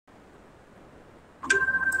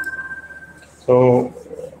So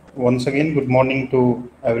once again, good morning to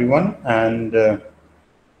everyone, and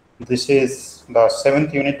this is the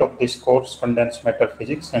 7th unit of this course, Condensed Matter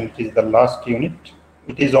Physics, and it is the last unit.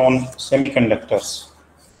 It is on semiconductors.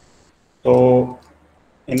 So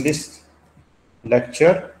in this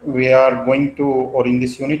lecture, we are going to, or in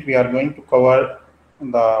this unit, we are going to cover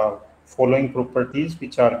the following properties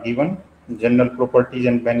which are given: general properties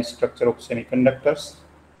and band structure of semiconductors,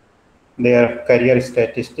 their carrier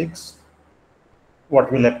statistics, what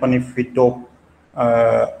will happen if we dope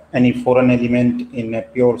any foreign element in a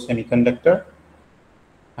pure semiconductor,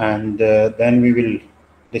 and then we will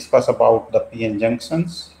discuss about the p-n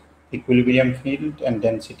junctions, equilibrium field and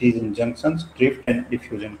densities in junctions, drift and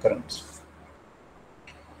diffusion currents.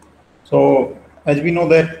 So as we know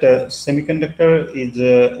that semiconductor is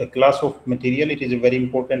a class of material, it is a very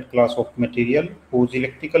important class of material whose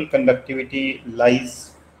electrical conductivity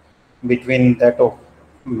lies between that of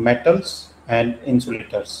metals and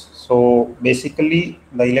insulators. So basically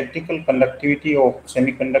the electrical conductivity of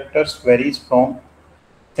semiconductors varies from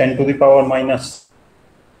 10 to the power minus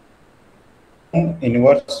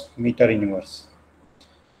inverse meter inverse.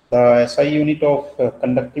 The SI unit of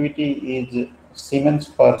conductivity is Siemens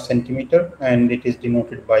per centimeter, and it is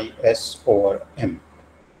denoted by S over M.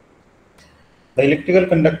 The electrical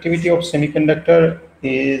conductivity of semiconductor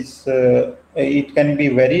is it can be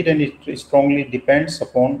varied, and it strongly depends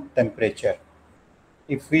upon temperature.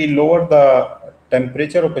 If we lower the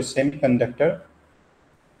temperature of a semiconductor,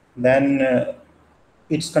 then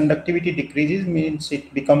its conductivity decreases, means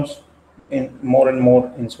it becomes more and more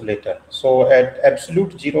insulator. So at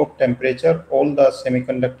absolute zero temperature, all the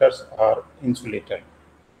semiconductors are insulated.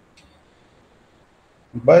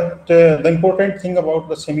 But the important thing about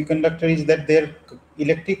the semiconductor is that their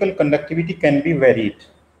electrical conductivity can be varied.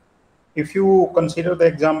 If you consider the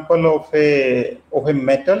example of a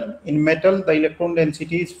metal, in metal the electron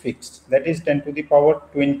density is fixed, that is 10 to the power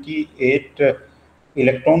 28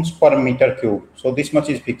 electrons per meter cube. So this much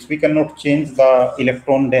is fixed. We cannot change the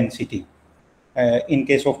electron density in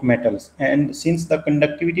case of metals, and since the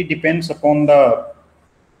conductivity depends upon the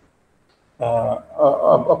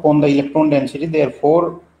electron density,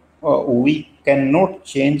 therefore we cannot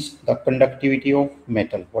change the conductivity of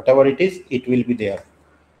metal. Whatever it is, it will be there.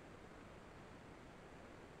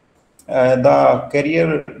 The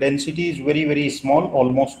carrier density is very small,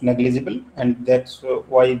 almost negligible, and that's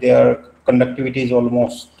why their conductivity is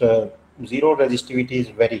almost zero. Resistivity is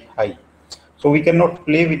very high. So we cannot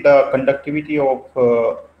play with the conductivity of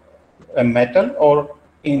a metal or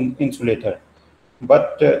insulator.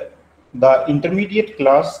 But the intermediate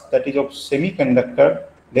class, that is of semiconductor,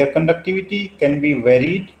 their conductivity can be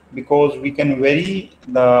varied because we can vary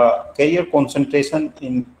the carrier concentration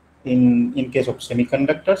in case of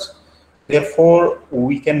semiconductors. Therefore,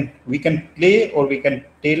 we can play, or we can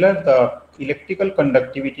tailor the electrical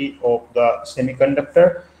conductivity of the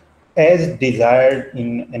semiconductor as desired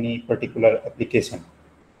in any particular application.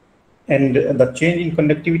 And the change in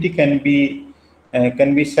conductivity can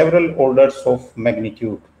be several orders of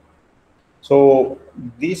magnitude. So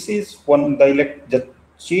this is the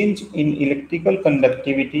change in electrical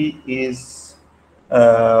conductivity is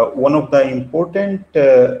one of the important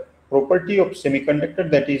property of semiconductor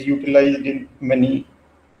that is utilized in many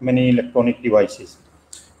electronic devices.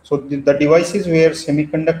 So the devices where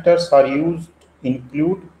semiconductors are used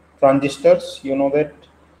include transistors, you know that,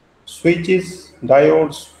 switches,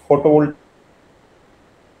 diodes, photovoltaic,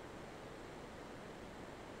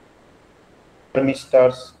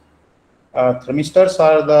 thermistors. Thermistors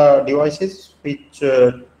are the devices which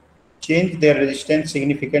change their resistance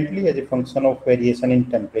significantly as a function of variation in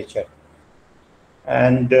temperature.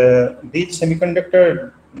 And these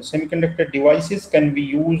semiconductor devices can be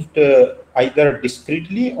used either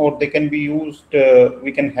discretely, or they can be used.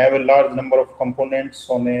 We can have a large number of components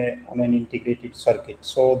on an integrated circuit.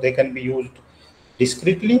 So they can be used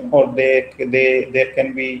discretely, or there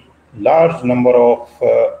can be large number of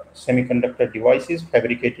semiconductor devices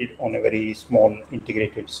fabricated on a very small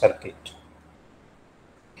integrated circuit.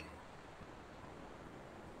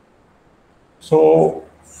 So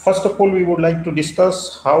first of all, we would like to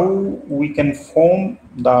discuss how we can form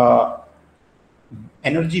the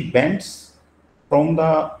energy bands from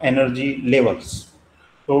the energy levels.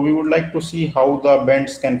 So we would like to see how the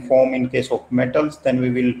bands can form in case of metals. Then we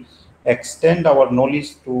will extend our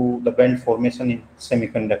knowledge to the band formation in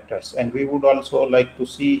semiconductors, and we would also like to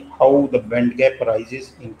see how the band gap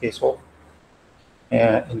arises in case of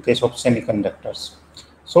semiconductors.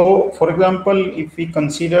 So for example, if we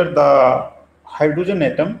consider the hydrogen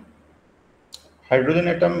atom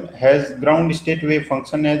has ground state wave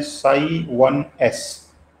function as psi 1s.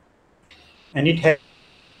 and it has.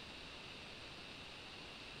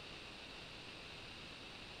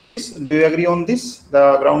 Do you agree on this?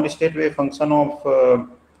 The ground state wave function of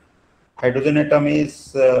hydrogen atom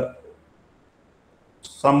is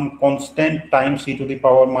some constant times e to the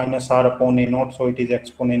power minus r upon a naught, so it is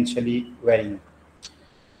exponentially varying.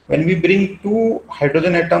 When we bring two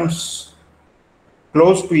hydrogen atoms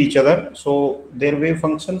close to each other, so their wave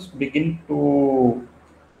functions begin to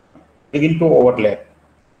overlap.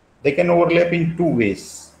 They can overlap in two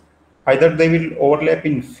ways. Either they will overlap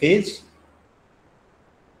in phase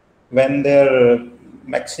when their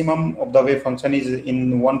maximum of the wave function is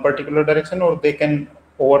in one particular direction, or they can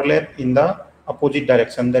overlap in the opposite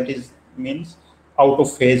direction, that is means out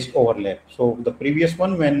of phase overlap. So the previous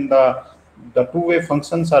one, when the two wave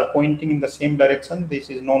functions are pointing in the same direction, this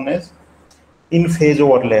is known as in phase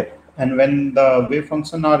overlap, and when the wave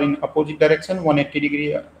function are in opposite direction 180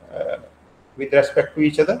 degree with respect to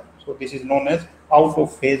each other, so this is known as out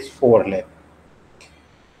of phase overlap.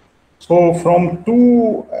 So from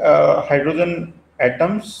two hydrogen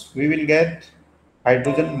atoms, we will get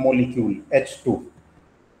hydrogen molecule H2,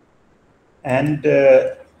 and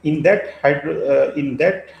in that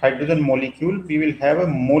hydrogen molecule, we will have a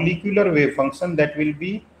molecular wave function that will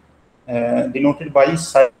be denoted by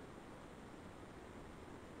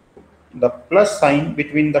the plus sign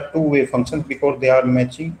between the two wave functions, because they are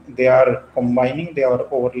matching, they are combining, they are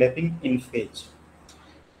overlapping in phase.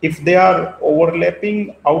 If they are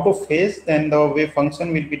overlapping out of phase, then the wave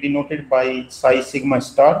function will be denoted by psi sigma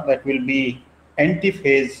star, that will be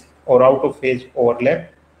anti-phase or out of phase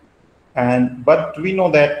overlap. But we know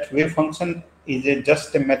that wave function is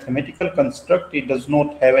just a mathematical construct. It does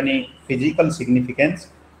not have any physical significance.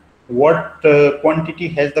 What quantity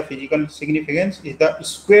has the physical significance is the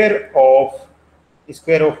square of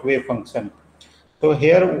wave function. So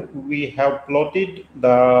here we have plotted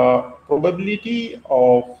the probability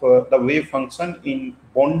of the wave function in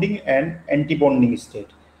bonding and anti-bonding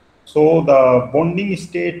state. So the bonding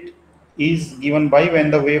state is given by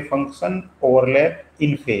when the wave function overlap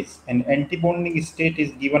in phase, and anti-bonding state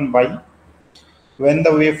is given by when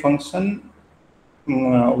the wave function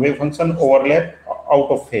overlap out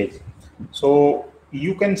of phase. So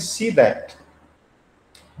you can see that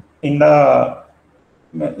in the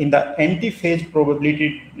anti-phase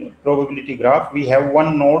probability graph, we have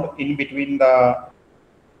one node in between the.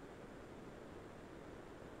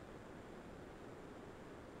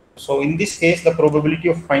 So in this case, the probability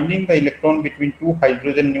of finding the electron between two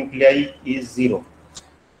hydrogen nuclei is 0.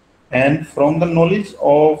 And from the knowledge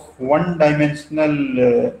of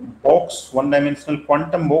one-dimensional one-dimensional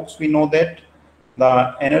quantum box, we know that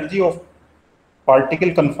the energy of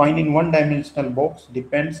particle confined in one-dimensional box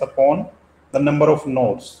depends upon the number of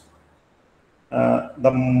nodes.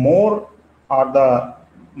 The more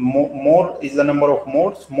is the number of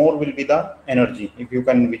modes, more will be the energy, if you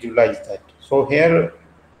can visualize that. So here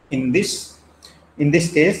in this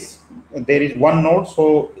case, there is one node,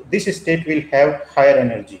 so this state will have higher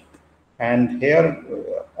energy. And here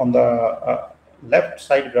on the left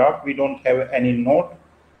side graph, we don't have any node,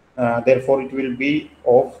 therefore it will be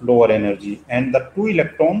of lower energy. And the two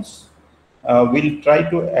electrons will try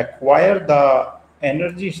to acquire the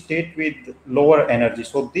energy state with lower energy.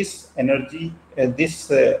 So this energy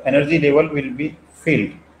level will be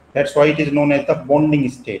filled. That's why it is known as the bonding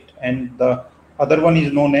state, and the other one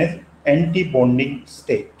is known as anti-bonding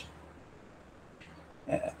state.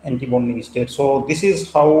 Anti-bonding state. So this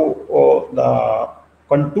is how the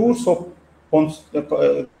contours of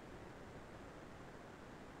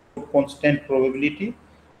constant probability.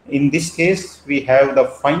 In this case, we have the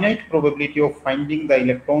finite probability of finding the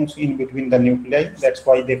electrons in between the nuclei. That's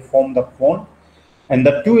why they form the bond, and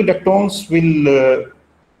the two electrons will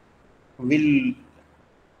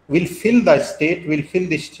fill the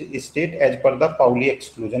state as per the Pauli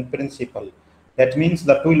exclusion principle. That means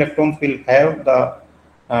the two electrons will have the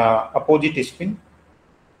opposite spin,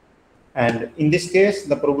 and in this case,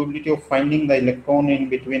 the probability of finding the electron in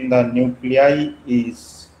between the nuclei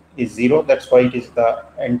is 0. That's why it is the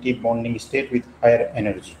anti-bonding state with higher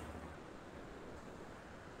energy.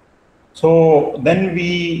 So then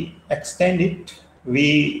we extend it.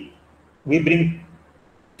 We bring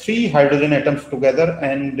three hydrogen atoms together,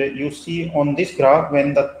 and you see on this graph,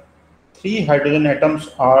 when the three hydrogen atoms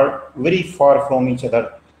are very far from each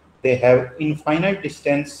other, they have infinite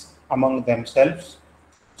distance among themselves.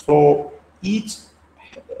 So each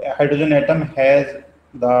hydrogen atom has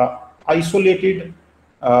the isolated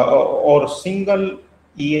or a single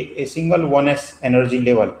 1s energy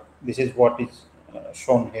level. This is what is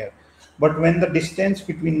shown here. But when the distance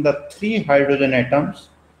between the three hydrogen atoms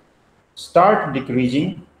start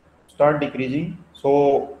decreasing, start decreasing.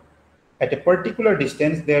 So at a particular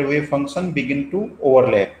distance, their wave function begin to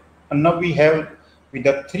overlap. And now we have, with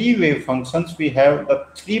the three wave functions, we have the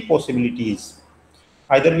three possibilities.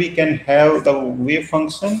 Either we can have the wave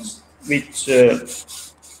functions which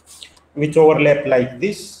overlap like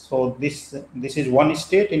this. So this is one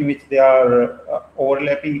state in which they are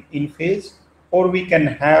overlapping in phase, or we can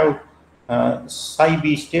have psi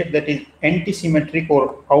b state that is antisymmetric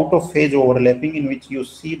or out of phase overlapping, in which you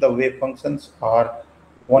see the wave functions are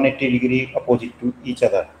 180-degree opposite to each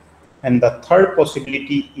other. And the third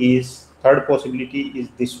possibility is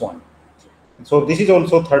this one. So this is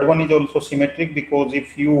also, third one is also symmetric, because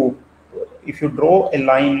if you draw a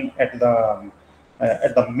line at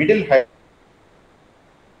the middle height,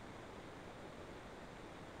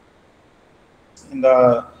 in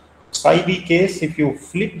the psi b case, if you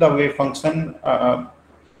flip the wave function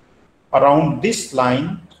around this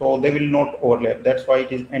line, so they will not overlap. That's why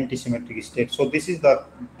it is antisymmetric state. So these are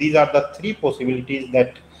the three possibilities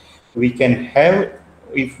that we can have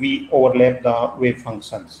if we overlap the wave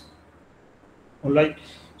functions. All right.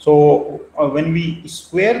 So when we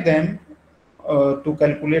square them to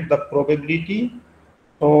calculate the probability,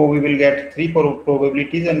 so we will get three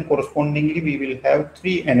probabilities, and correspondingly we will have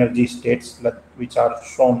three energy states which are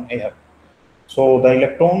shown here. So the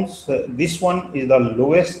electrons, this one is the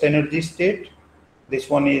lowest energy state, this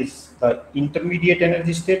one is the intermediate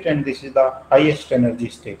energy state, and this is the highest energy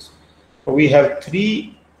states. So we have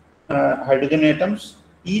three hydrogen atoms,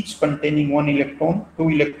 each containing one electron. Two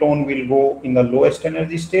electron will go in the lowest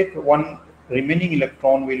energy state, one remaining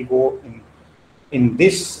electron will go in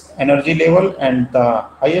this energy level, and the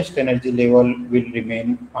highest energy level will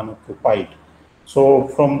remain unoccupied. So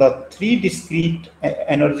from the three discrete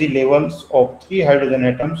energy levels of three hydrogen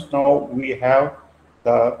atoms, now we have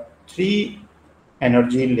the three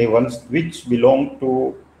energy levels which belong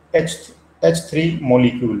to H3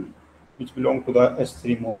 molecule, which belong to the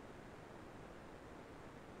H3 molecule.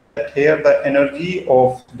 Here the energy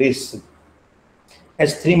of this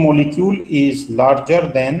H3 molecule is larger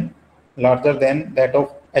than that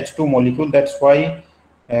of H2 molecule. That's why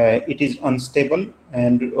it is unstable,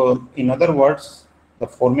 and in other words, the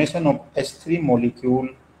formation of H3 molecule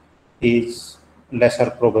is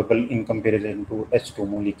lesser probable in comparison to H2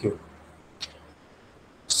 molecule.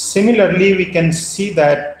 Similarly, we can see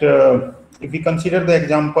that if we consider the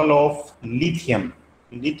example of lithium,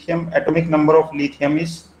 atomic number of lithium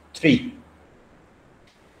is 3.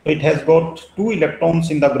 It has got 2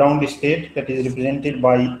 electrons in the ground state, that is represented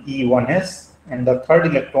by E1s, and the third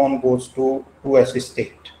electron goes to 2s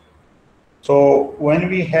state. So when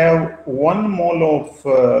we have 1 mole of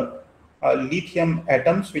lithium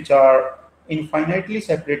atoms which are infinitely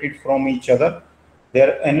separated from each other,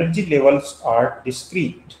 their energy levels are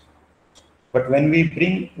discrete. But when we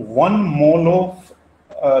bring 1 mole of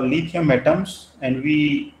lithium atoms and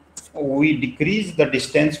we decrease the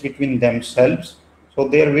distance between themselves, so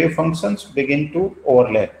their wave functions begin to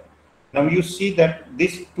overlap. Now you see that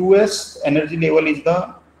this 2s energy level is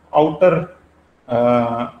the outer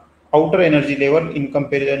energy level in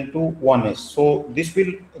comparison to 1s. So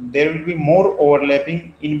there will be more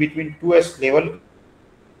overlapping in between 2s level.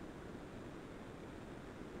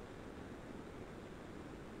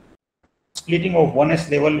 Splitting of 1s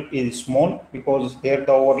level is small, because here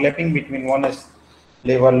the overlapping between 1s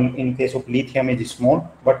level in case of lithium is small,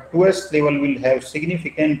 but 2s level will have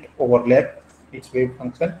significant overlap, its wave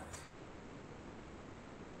function.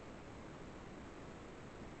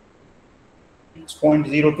 It's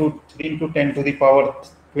 0.023 into 10 to the power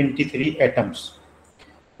 23 atoms.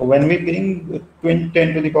 So when we bring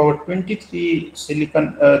 10 to the power 23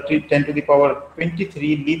 10 to the power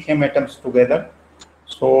 23 lithium atoms together,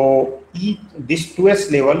 so this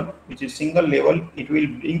 2s level, which is single level, it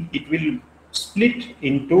will split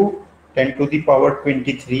into 10 to the power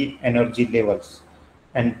 23 energy levels,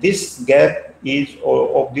 and this gap is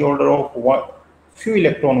of the order of few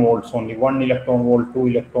electron volts only, 1 electron volt, 2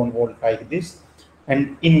 electron volt, like this.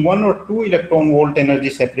 And in 1 or 2 electron volt energy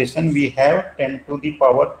separation, we have 10 to the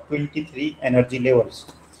power 23 energy levels.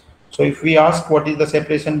 So if we ask what is the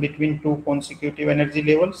separation between two consecutive energy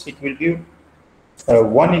levels, it will be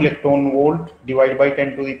 1 electron volt divided by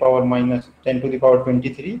 10 to the power minus 10 to the power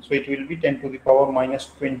 23. So it will be 10 to the power minus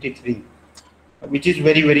 23, which is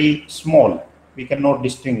very, very small. We cannot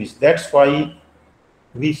distinguish. That's why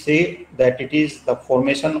we say that it is the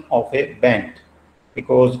formation of a band,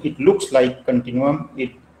 because it looks like continuum.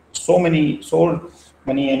 So many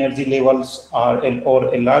energy levels are,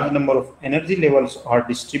 or a large number of energy levels are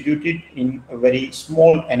distributed in a very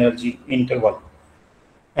small energy interval.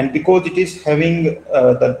 And because it is having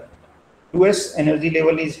 2s energy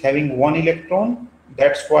level is having one electron.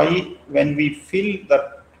 That's why when we fill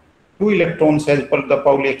the two electrons as per the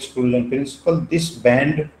Pauli exclusion principle, this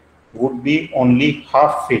band would be only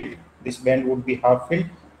half filled. This band would be half filled,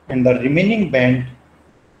 and the remaining band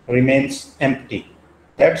remains empty.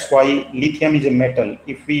 That's why lithium is a metal.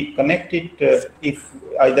 If we connect it, if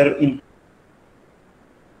either in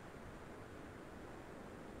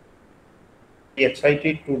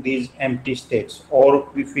excited to these empty states, or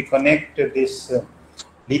if we connect this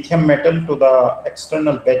lithium metal to the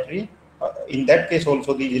external battery, in that case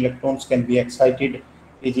also these electrons can be excited,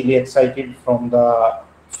 easily excited from the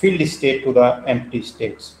filled state to the empty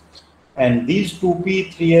states. And these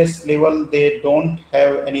 2p 3s level, they don't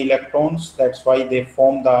have any electrons. That's why they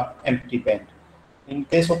form the empty band. In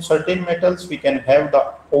case of certain metals, we can have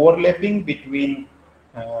the overlapping between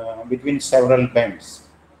several bands.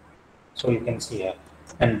 So you can see here.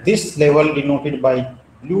 And this level denoted by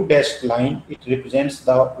blue dashed line, it represents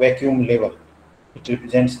the vacuum level. It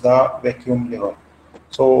represents the vacuum level.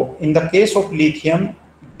 So in the case of lithium,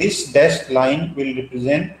 this dashed line will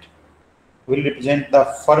represent the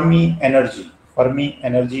Fermi energy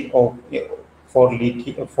of for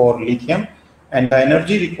lithium, and the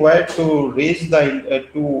energy required to raise the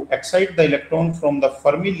to excite the electron from the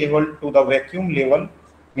Fermi level to the vacuum level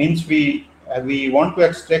means we want to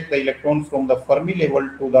extract the electron from the Fermi level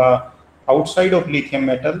to the outside of lithium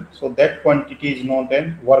metal. So that quantity is known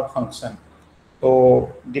as work function.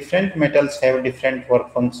 So different metals have different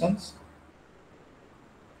work functions.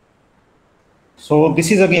 So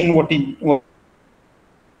this is again what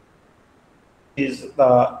is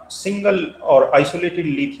the single or isolated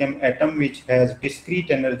lithium atom which has discrete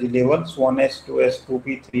energy levels 1s, 2s,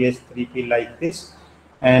 2p, 3s, 3p like this.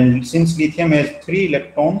 And since lithium has 3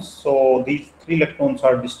 electrons, so these 3 electrons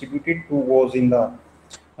are distributed. 2 goes in the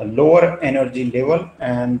lower energy level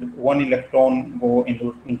and 1 electron go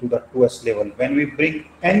into the 2s level. When we bring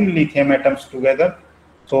n lithium atoms together,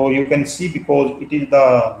 so you can see, because it is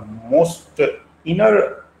the most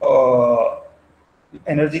inner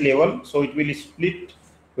energy level, so it will split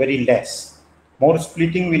very less. More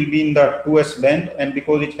splitting will be in the 2s band, and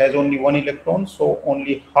because it has only 1 electron, so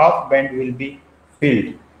only half band will be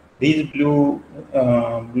filled. These blue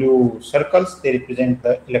circles, they represent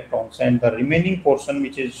the electrons, and the remaining portion,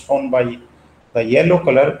 which is shown by the yellow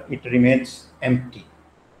color, it remains empty.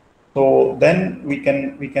 So then we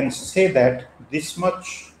can say that this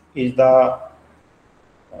much is the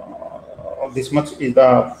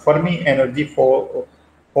Fermi energy for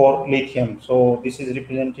lithium. So this is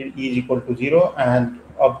represented E is equal to 0, and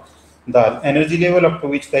the energy level up to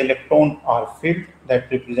which the electrons are filled, that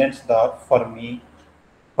represents the Fermi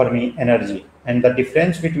energy. And the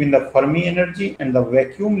difference between the Fermi energy and the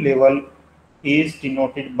vacuum level is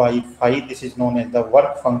denoted by phi. This is known as the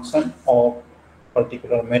work function of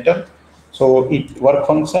particular metal. So work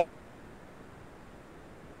function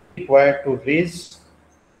required to raise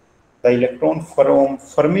the electron from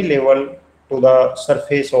Fermi level to the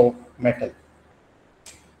surface of metal.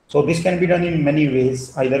 So this can be done in many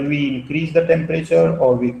ways. Either we increase the temperature,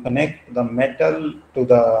 or we connect the metal to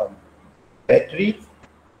the battery,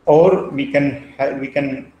 or we can have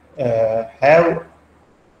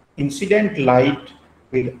incident light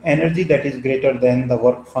with energy that is greater than the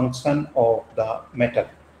work function of the metal.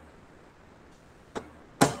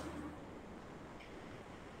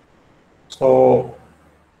 So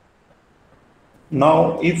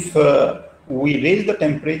now if we raise the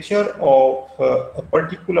temperature of a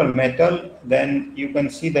particular metal, then you can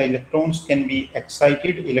see the electrons can be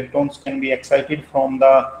excited. Electrons can be excited from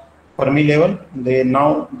the Fermi level.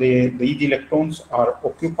 These electrons are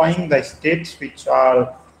occupying the states which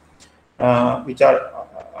are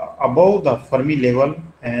above the Fermi level.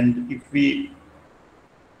 And if we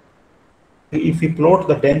plot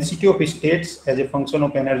the density of states as a function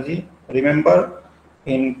of energy, remember,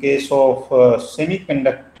 in case of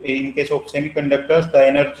semiconductors, the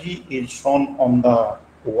energy is shown on the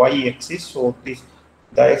y-axis. So the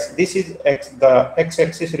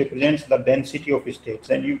x-axis represents the density of states,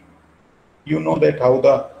 and you know that how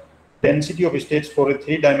the density of states for a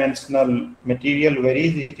 3-dimensional material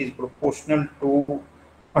varies. It is proportional to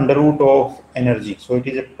under root of energy. So it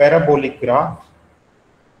is a parabolic graph.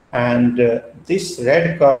 And this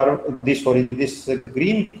green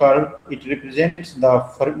curve, it represents the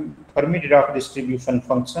Fermi-Dirac distribution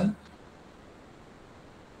function.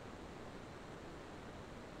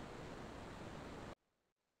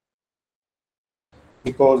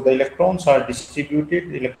 Because the electrons are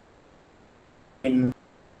distributed in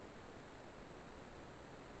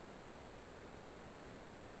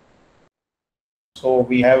so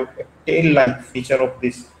we have a tail-like feature of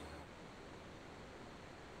this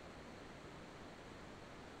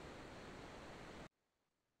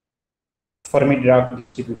Fermi-Dirac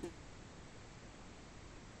distribution.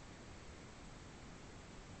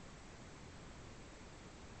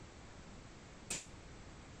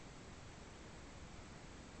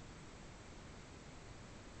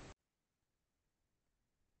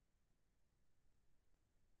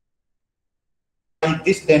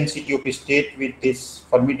 This density of state with this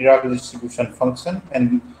Fermi-Dirac distribution function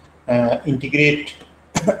and integrate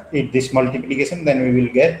this multiplication, then we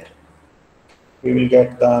will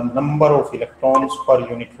get the number of electrons per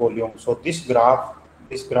unit volume. So this graph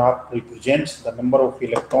represents the number of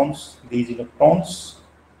electrons, these electrons,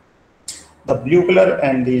 the blue color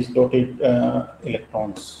and these dotted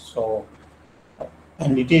electrons. So,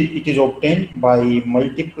 and it is obtained by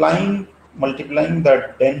multiplying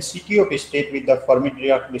the density of state with the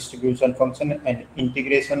Fermi-Dirac distribution function, and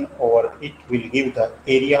integration over it will give the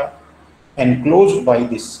area enclosed by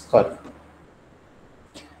this curve.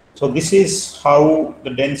 So this is how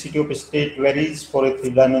the density of state varies for a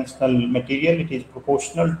three-dimensional material. It is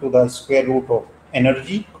proportional to the square root of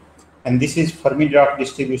energy, and this is Fermi-Dirac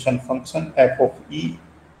distribution function. F of E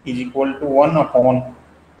is equal to 1 upon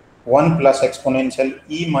 1 plus exponential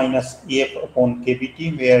E minus EF upon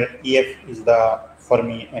kBT, where EF is the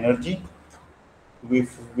Fermi energy.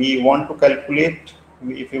 If we want to calculate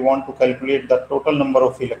the total number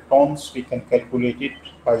of electrons, we can calculate it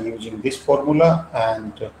by using this formula,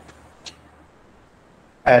 and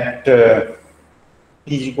at T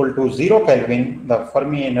is equal to 0 Kelvin, the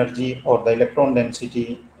Fermi energy or the electron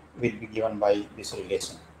density will be given by this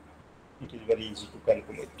relation. It is very easy to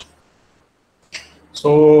calculate.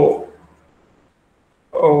 So,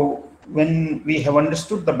 when we have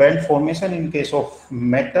understood the band formation in case of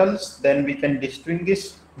metals, then we can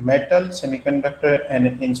distinguish metal, semiconductor,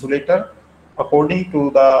 and insulator according to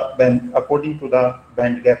the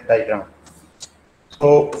band gap diagram.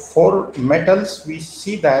 So for metals, we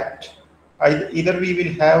see that either we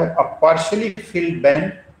will have a partially filled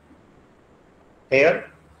band here,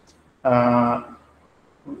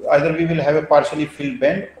 either we will have a partially filled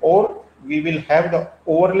band, or we will have the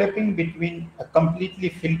overlapping between a completely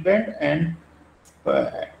filled band and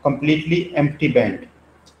completely empty band.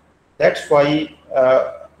 That's why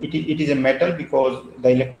it is a metal, because the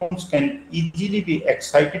electrons can easily be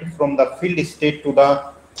excited from the filled state to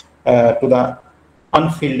the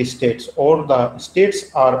unfilled states, or the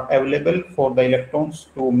states are available for the electrons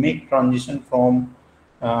to make transition from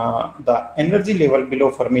the energy level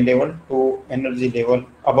below Fermi level to energy level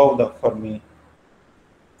above the Fermi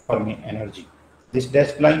energy. This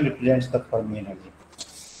dashed line represents the Fermi energy.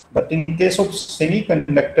 But in case of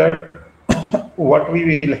semiconductor, what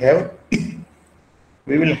we will have,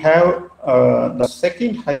 we will have the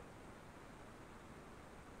second highest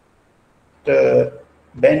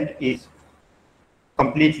band is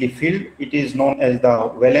completely filled. It is known as the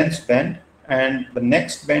valence band, and the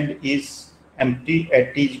next band is empty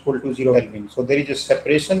at T is equal to 0 Kelvin. So there is a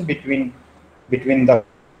separation between the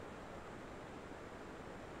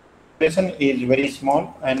separation is very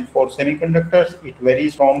small, and for semiconductors it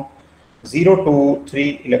varies from 0 to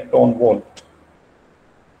 3 electron volt.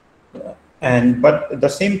 But the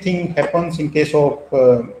same thing happens in case of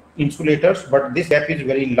insulators, but this gap is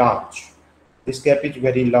very large. This gap is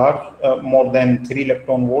very large, more than 3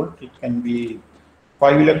 electron volt. It can be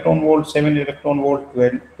 5 electron volt, 7 electron volt,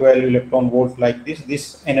 12 electron volt, like this.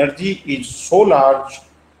 This energy is so large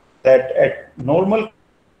that at normal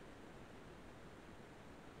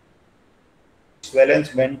valence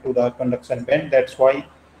band to the conduction band, that's why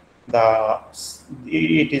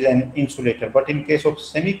it is an insulator. But in case of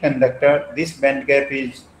semiconductor, this band gap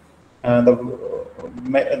is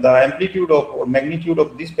the amplitude of or magnitude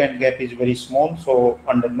of this band gap is very small. So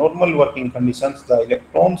under normal working conditions, the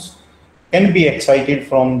electrons can be excited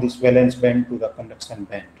from this valence band to the conduction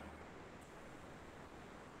band.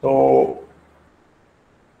 So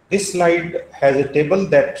this slide has a table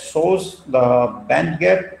that shows the band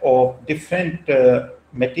gap of different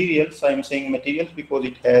materials. I am saying materials because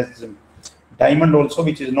it has diamond also,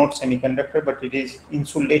 which is not semiconductor, but it is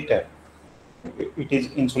insulator. It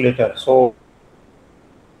is insulator. So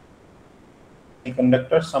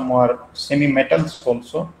semiconductors, some are semi-metals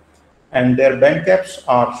also, and their band gaps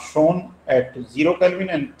are shown at 0 Kelvin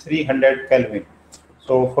and 300 Kelvin.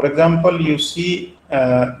 So for example, you see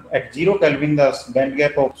at 0 Kelvin, the band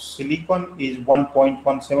gap of silicon is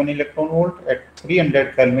 1.17 electron volt. At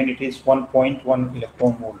 300 Kelvin, it is 1.1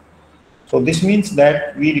 electron volt. So this means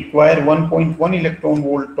that we require 1.1 electron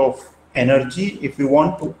volt of energy if we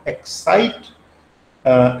want to excite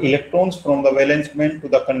electrons from the valence band to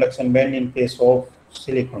the conduction band in case of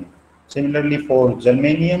silicon. Similarly for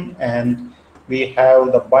germanium, and we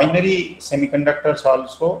have the binary semiconductors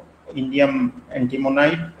also. indium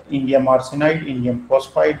antimonide, indium arsenide, indium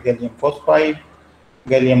phosphide, gallium phosphide,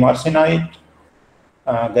 gallium arsenide,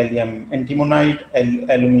 gallium antimonide,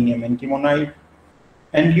 aluminium antimonide.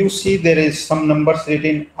 And you see there is some numbers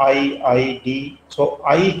written I, D. So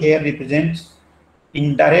I here represents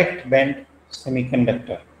indirect band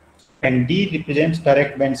semiconductor, and D represents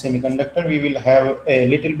direct band semiconductor. We will have a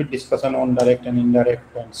little bit discussion on direct and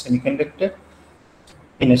indirect band semiconductor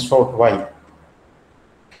in a short while.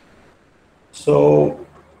 So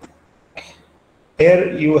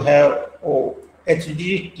here you have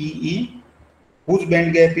HDTE, whose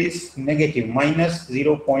band gap is negative, minus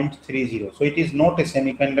 0.30. So it is not a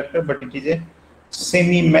semiconductor, but it is a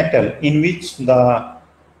semi-metal in which the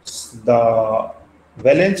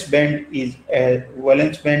valence band is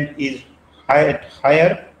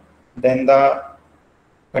higher than the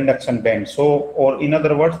conduction band. So, or in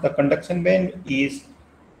other words, the conduction band is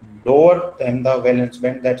lower than the valence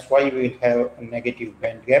band. That's why we will have a negative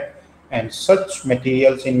band gap. And such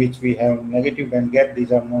materials in which we have negative band gap,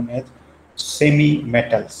 these are known as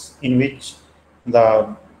semi-metals, in which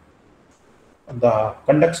the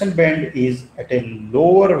conduction band is at a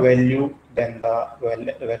lower value than the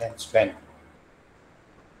valence band.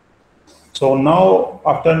 So now,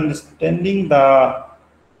 after understanding the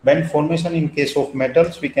band formation in case of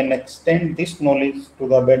metals, we can extend this knowledge to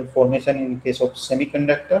the band formation in case of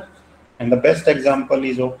semiconductor, and the best example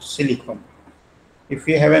is of silicon. If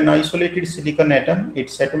we have an isolated silicon atom,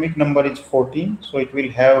 its atomic number is 14, so it will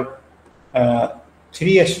have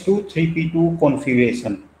 3s2 3p2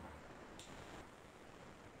 configuration.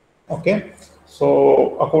 Okay,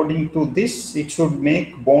 so according to this, it should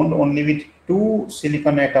make bond only with 2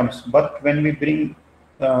 silicon atoms, but when we bring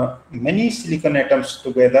many silicon atoms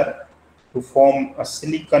together to form a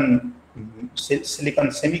silicon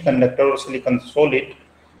semiconductor or silicon solid,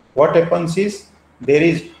 what happens is there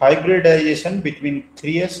is hybridization between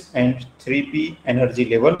 3s and 3p energy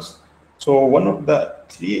levels. So one of the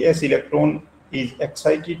 3s electron is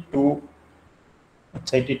excited to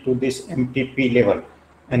this empty p level,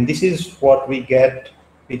 and this is what we get.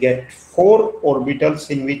 We get 4 orbitals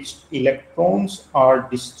in which electrons are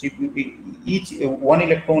distributed. Each one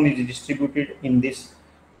electron is distributed in this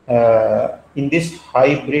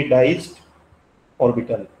hybridized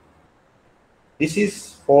orbital. This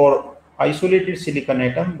is for isolated silicon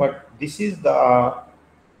atom, but this is the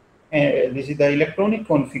electronic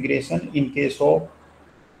configuration in case of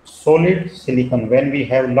solid silicon, when we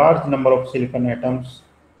have large number of silicon atoms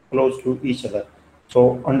close to each other.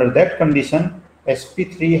 So under that condition,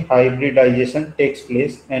 sp3 hybridization takes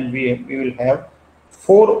place, and we will have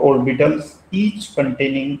 4 orbitals, each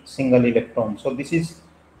containing single electron. So this is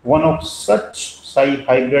one of such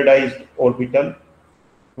hybridized orbital.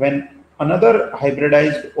 When another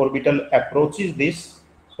hybridized orbital approaches this,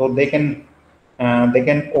 so they can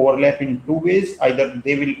overlap in 2 ways. Either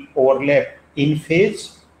they will overlap in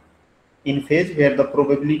phase, where the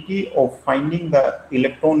probability of finding the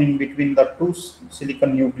electron in between the 2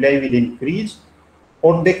 silicon nuclei will increase,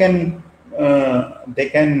 or they can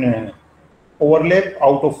overlap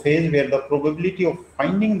out of phase, where the probability of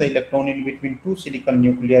finding the electron in between 2 silicon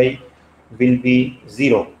nuclei will be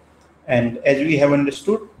 0. And as we have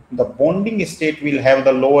understood, the bonding state will have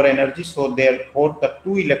the lower energy, so therefore the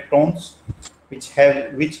 2 electrons which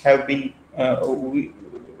have been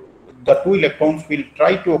the 2 electrons will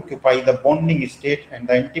try to occupy the bonding state, and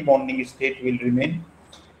the anti-bonding state will remain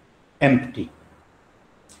empty.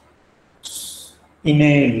 In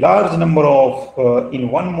a large number of in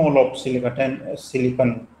 1 mole of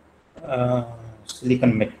silicon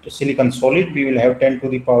solid, we will have 10 to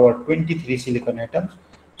the power 23 silicon atoms.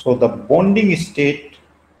 So the bonding state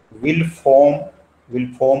will form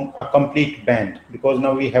a complete band, because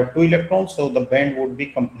now we have 2 electrons, so the band would be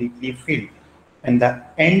completely filled, and the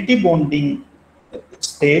anti-bonding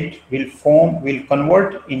state will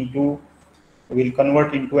convert into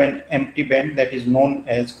an empty band, that is known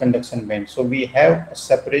as conduction band. So we have a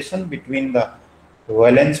separation between the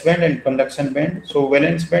valence band and conduction band. So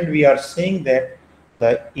valence band, we are saying that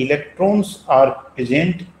the electrons are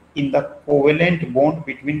present in the covalent bond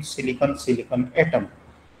between silicon atom.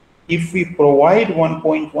 If we provide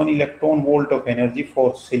 1.1 electron volt of energy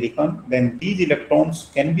for silicon, then these electrons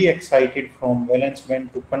can be excited from valence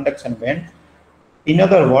band to conduction band. In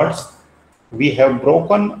other words, we have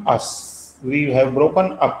broken a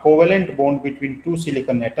covalent bond between 2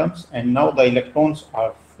 silicon atoms, and now the electrons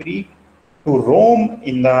are free to roam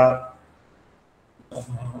in the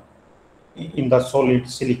solid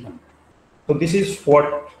silicon. So this is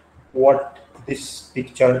what this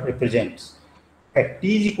picture represents. at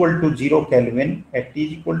T is equal to 0 Kelvin,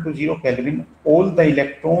 all the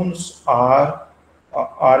electrons are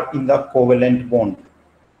in the covalent bond.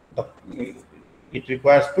 It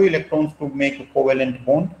requires two electrons to make a covalent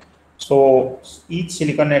bond. So each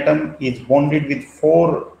silicon atom is bonded with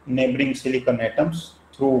four neighboring silicon atoms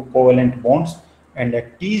through covalent bonds, and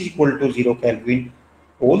at T is equal to 0 Kelvin,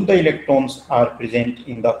 all the electrons are present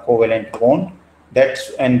in the covalent bond.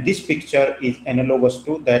 And this picture is analogous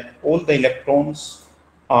to that all the electrons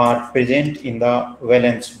are present in the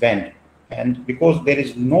valence band. And because there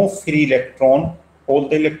is no free electron, all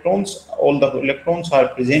the electrons are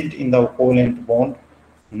present in the covalent bond.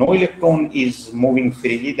 No electron is moving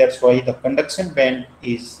freely. That's why the conduction band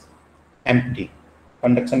is empty.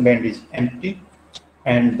 Conduction band is empty,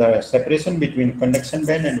 and the separation between conduction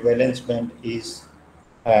band and valence band is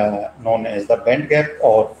known as the band gap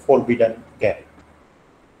or forbidden gap.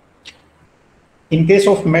 In case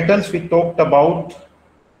of metals, we talked about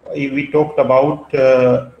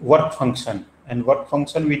work function, and work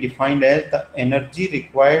function we defined as the energy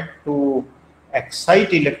required to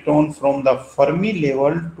excite electron from the Fermi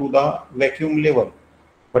level to the vacuum level.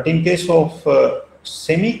 But in case of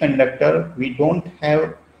semiconductor, we don't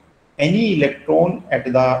have any electron at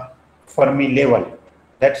the Fermi level.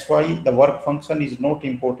 That's why the work function is not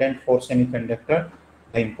important for semiconductor.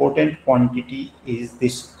 The important quantity is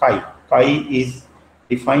this chi. Chi is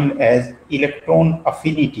defined as electron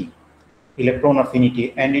affinity,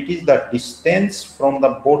 and it is the distance from the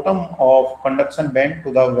bottom of conduction band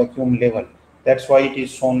to the vacuum level. That's why it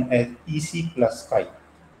is shown as EC plus chi.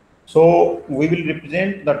 So we will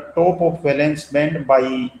represent the top of valence band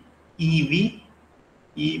by EV.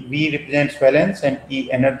 EV represents valence and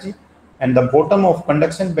E energy, and the bottom of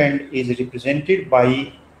conduction band is represented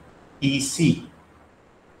by EC.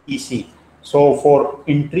 So for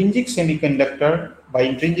intrinsic semiconductor, by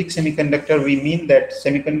intrinsic semiconductor we mean that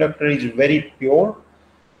semiconductor is very pure,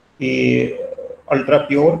 ultra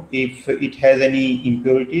pure. If it has any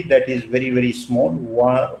impurity, that is very small,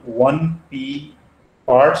 1 p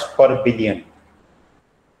parts per billion.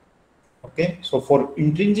 Okay, so for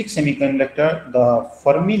intrinsic semiconductor, the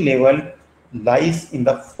Fermi level lies in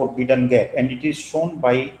the forbidden gap, and it is shown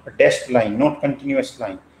by a dashed line, not continuous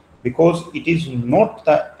line, because it is not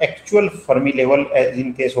the actual Fermi level as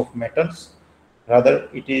in case of metals. Rather,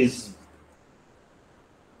 it is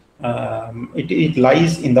it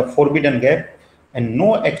lies in the forbidden gap, and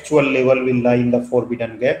no actual level will lie in the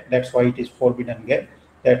forbidden gap. That's why it is forbidden gap.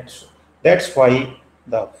 That's why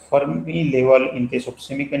the Fermi level in case of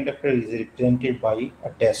semiconductor is represented by a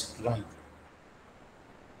dashed line.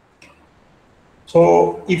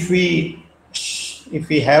 So if we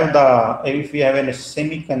have a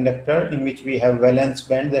semiconductor in which we have valence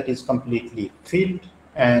band that is completely filled,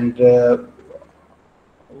 and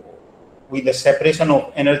with the separation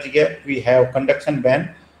of energy gap, we have conduction band.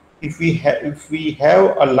 If we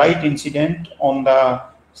have a light incident on the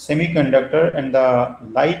semiconductor and the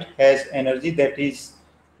light has energy that is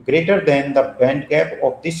greater than the band gap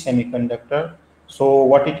of this semiconductor, so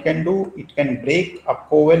what it can do, it can break a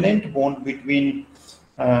covalent bond between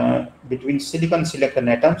silicon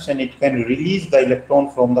atoms, and it can release the electron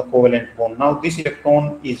from the covalent bond. Now this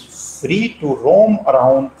electron is free to roam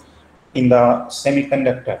around in the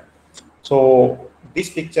semiconductor. So this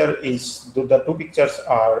picture is, the two pictures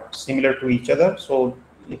are similar to each other. So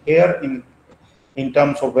here in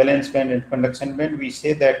terms of valence band and conduction band, we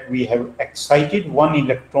say that we have excited one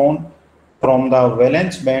electron from the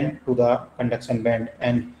valence band to the conduction band,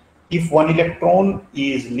 and if one electron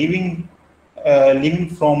is leaving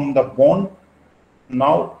from the bond,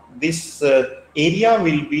 now this area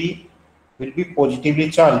will be positively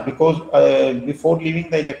charged, because before leaving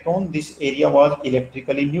the electron this area was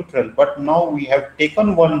electrically neutral, but now we have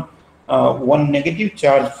taken one negative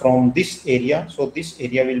charge from this area, so this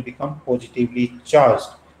area will become positively charged,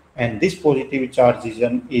 and this positive charge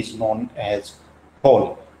is known as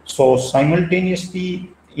hole. So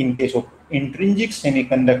simultaneously, in case of intrinsic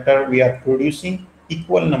semiconductor, we are producing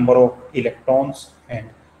equal number of electrons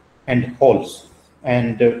and holes,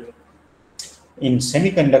 and in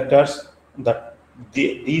semiconductors,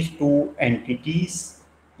 these two entities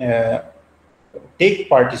take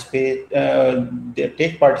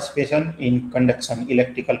participation in conduction,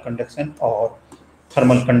 electrical conduction or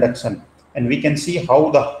thermal conduction, and we can see how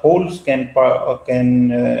the holes can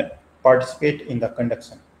participate in the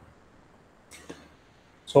conduction.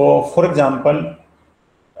 So, for example,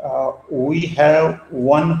 we have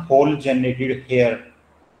one hole generated here,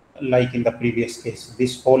 like in the previous case.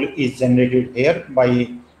 This hole is generated here by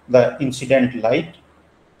the incident light,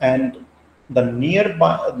 and the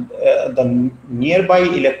nearby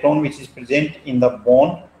electron which is present in the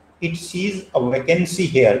bond, it sees a vacancy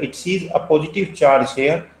here. It sees a positive charge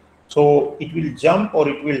here. So it will jump or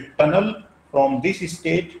it will tunnel from this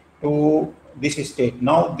state to this state.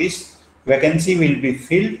 Now this vacancy will be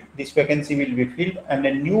filled. This vacancy will be filled, and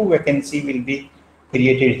a new vacancy will be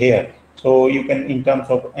created here. So you can, in terms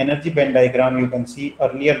of energy band diagram, you can see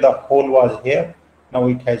earlier the hole was here. Now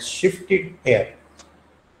it has shifted here.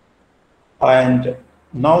 And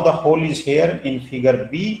now the hole is here in figure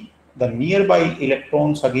B. The nearby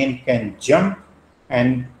electrons again can jump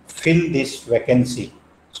and fill this vacancy.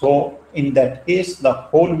 So in that case, the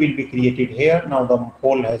hole will be created here. Now the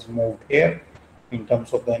hole has moved here in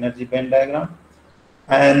terms of the energy band diagram.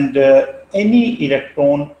 And any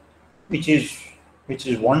electron which is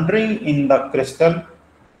wandering in the crystal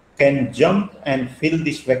can jump and fill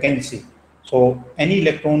this vacancy. So any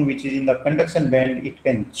electron which is in the conduction band, it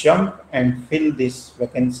can jump and fill this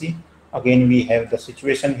vacancy. Again, we have the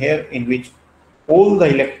situation here in which all the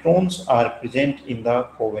electrons are present in the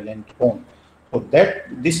covalent bond. So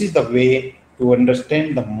this is the way to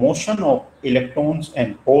understand the motion of electrons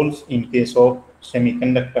and holes in case of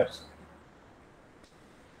semiconductors.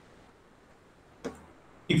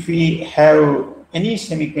 If we have any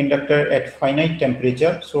semiconductor at finite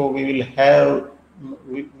temperature, so we will have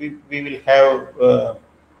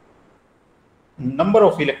number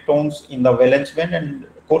of electrons in the valence band and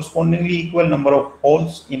correspondingly equal number of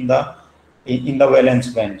holes in the valence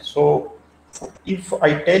band. So if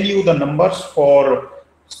I tell you the numbers for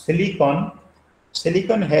silicon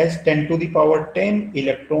has 10 to the power 10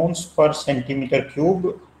 electrons per centimeter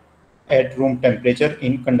cube at room temperature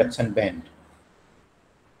in conduction band.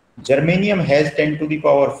 Germanium has 10 to the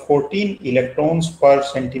power 14 electrons per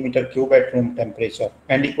centimeter cube at room temperature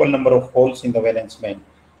and equal number of holes in the valence band.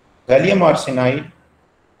 Gallium arsenide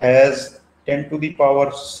has 10 to the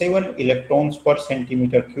power 7 electrons per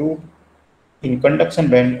centimeter cube in conduction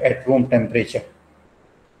band at room temperature.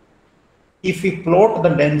 If we plot the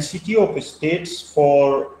density of states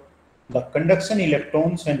for the conduction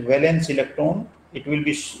electrons and valence electron, it will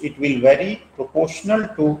vary proportional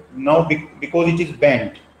to, now because it is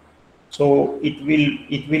band. So it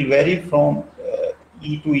will vary from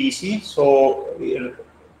E to EC. So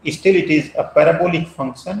still it is a parabolic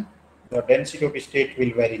function. The density of state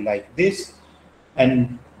will vary like this.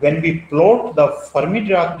 And when we plot the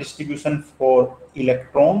Fermi-Dirac distribution for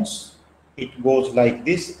electrons, it goes like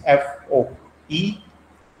this. F of E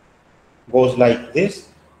goes like this.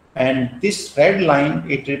 And this red line,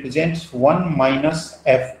 it represents 1 minus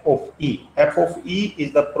F of E. F of E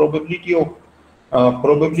is the probability of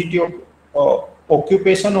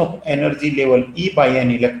occupation of energy level E by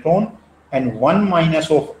an electron, and 1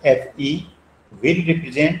 minus of Fe will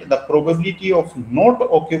represent the probability of not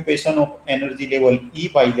occupation of energy level E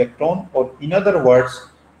by electron, or in other words,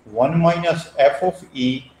 1 minus F of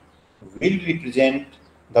E will represent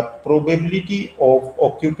the probability of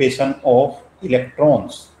occupation of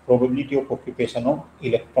electrons.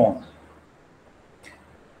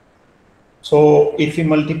 So if we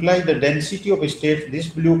multiply the density of states, this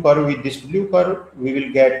blue curve with this blue curve, we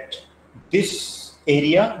will get this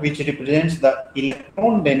area which represents the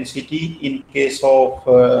electron density in case of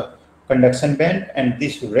conduction band, and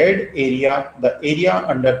this red area, the area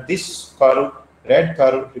under this curve, red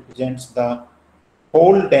curve, represents the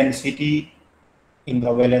hole density in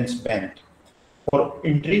the valence band. For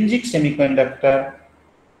intrinsic semiconductor,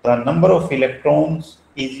 the number of electrons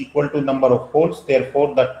is equal to number of holes.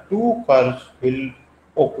 Therefore, the two curves will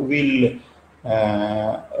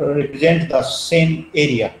represent the same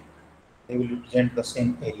area. They will represent the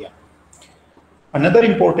same area. Another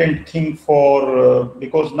important thing for,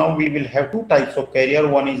 because now we will have two types of carrier.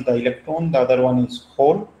 One is the electron, the other one is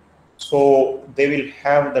hole. So they will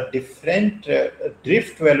have the different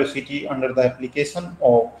drift velocity under the application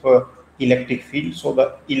of electric field. So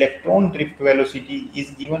the electron drift velocity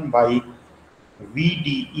is given by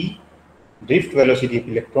VDE, drift velocity of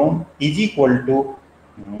electron, is equal to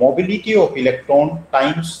mobility of electron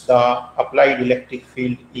times the applied electric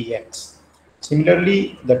field EX.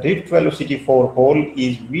 Similarly, the drift velocity for hole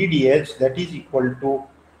is VDH, that is equal to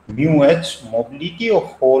mu h, mobility of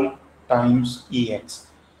hole times EX.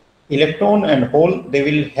 Electron and hole, they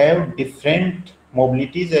will have different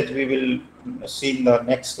mobilities, as we will see in the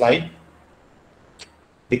next slide,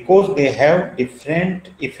 because they have different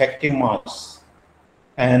effective mass.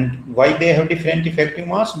 And why they have different effective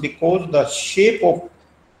mass? Because the shape of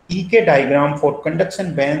EK diagram for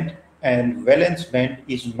conduction band and valence band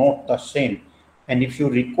is not the same. And if you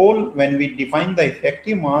recall, when we define the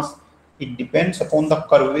effective mass, it depends upon the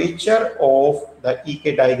curvature of the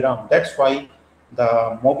EK diagram. That's why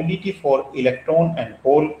the mobility for electron and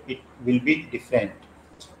hole, it will be different.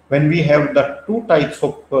 When we have the two types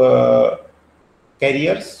of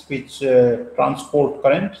carriers which transport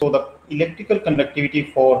current, so the electrical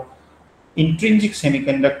conductivity for intrinsic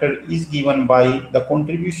semiconductor is given by the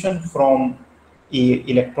contribution from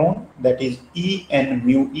electron, that is E and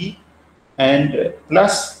mu E, and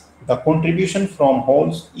plus the contribution from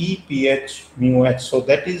holes E, pH, mu H. So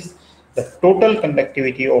that is the total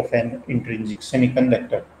conductivity of an intrinsic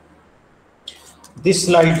semiconductor. This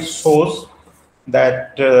slide shows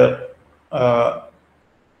that the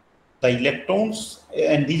electrons,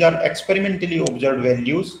 and these are experimentally observed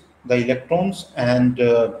values, the electrons and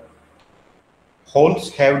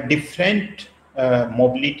holes have different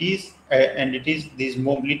mobilities, and these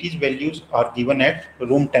mobilities values are given at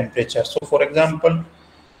room temperature. So for example,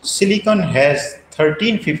 silicon has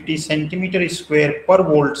 1350 centimeter square per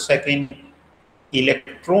volt second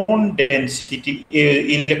electron density,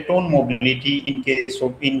 electron mobility in case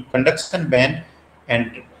of in conduction band,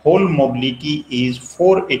 and hole mobility is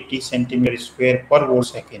 480 centimeter square per volt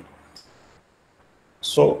second.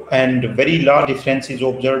 So, and very large difference is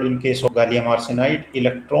observed in case of gallium arsenide.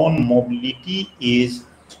 Electron mobility is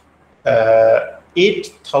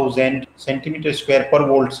 8000 centimeter square per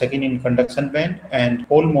volt second in conduction band, and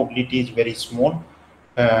hole mobility is very small,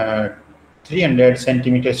 300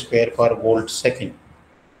 centimeter square per volt second.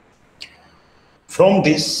 From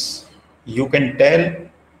this, you can tell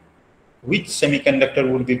which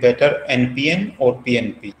semiconductor would be better, NPN or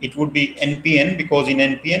PNP. It would be NPN because in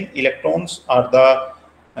NPN, electrons are the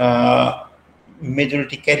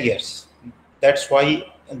majority carriers. That's why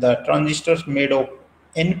the transistors made of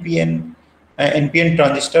NPN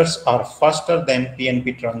transistors are faster than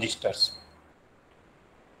PNP transistors.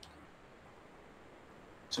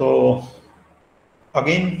 So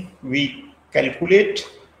again, we calculate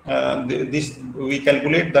we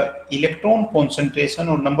calculate the electron concentration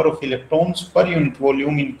or number of electrons per unit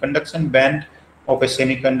volume in conduction band of a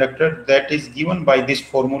semiconductor. That is given by this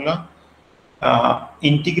formula.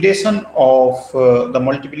 Integration of the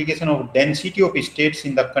multiplication of density of states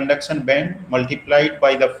in the conduction band multiplied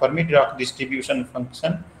by the Fermi-Dirac distribution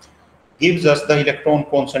function gives us the electron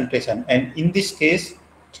concentration. And in this case,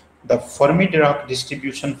 the Fermi-Dirac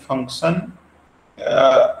distribution function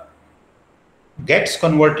gets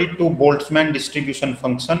converted to Boltzmann distribution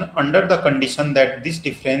function under the condition that this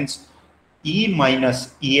difference E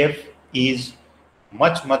minus EF is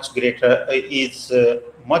much greater, is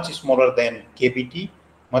much smaller than KBT,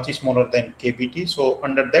 So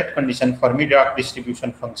under that condition, Fermi-Dirac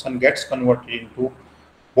distribution function gets converted into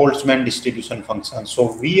Boltzmann distribution function.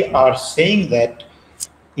 So we are saying that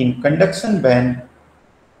in conduction band,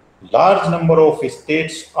 large number of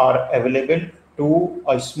states are available to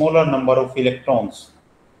a smaller number of electrons.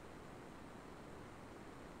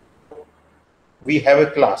 We have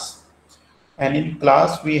a class, and in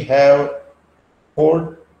class we have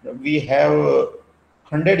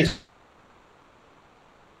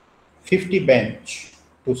 150 bench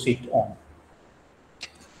to sit on.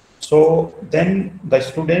 So then the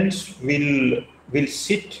students will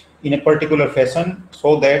sit in a particular fashion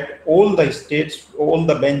so that all the states, all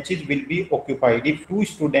the benches will be occupied. If two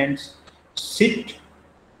students sit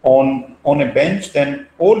on a bench, then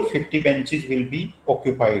all 50 benches will be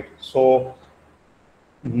occupied. So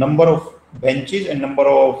number of benches and number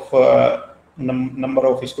of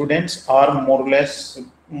students are more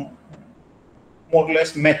or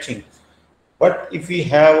less matching. But if we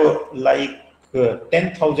have like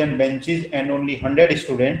 10,000 benches and only 100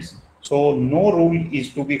 students, so no rule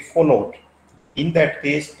is to be followed. In that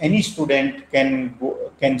case, any student can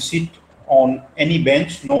sit on any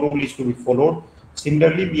bench, no rule is to be followed.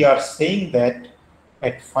 Similarly, we are saying that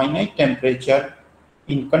at finite temperature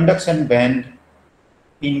in conduction band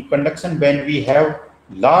we have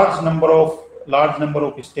large number of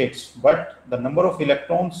states, but the number of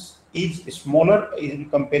electrons is smaller in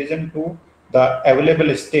comparison to the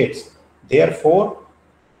available states. Therefore,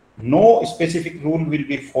 no specific rule will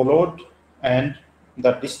be followed, and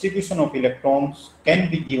the distribution of electrons can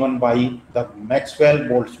be given by the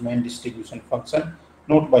Maxwell-Boltzmann distribution function,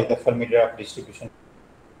 not by the Fermi-Dirac distribution. To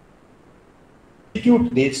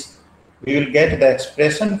substitute this, we will get the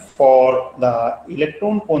expression for the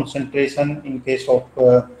electron concentration in case of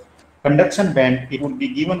conduction band. It would be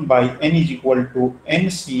given by n is equal to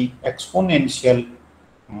nc exponential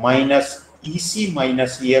minus EC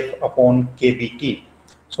minus EF upon KBT.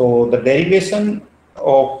 So the derivation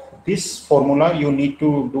of this formula, you need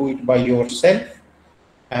to do it by yourself.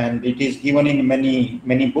 and it is given in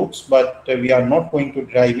many books, but we are not going to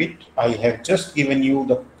derive it. I have just given you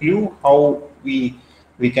the clue how we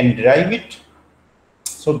can derive it.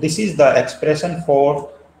 So this is the expression for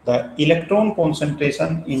the electron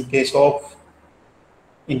concentration in case of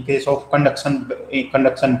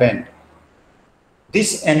conduction band.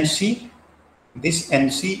 This NC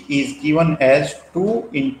is given as 2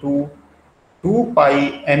 into 2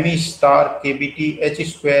 pi me star kBt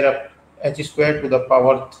h square to the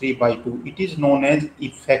power 3 by 2. It is known as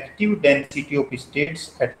effective density of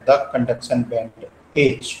states at the conduction band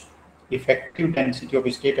H. Effective density of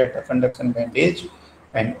state at the conduction band H,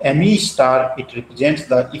 and me star, it represents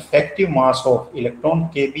the effective mass of electron.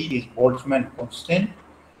 Kb is Boltzmann constant,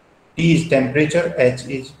 T is temperature, H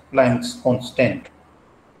is Planck's constant.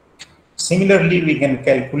 Similarly, we can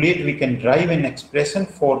derive an expression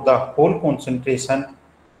for the whole concentration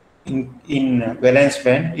in valence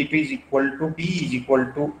band. It is equal to P is equal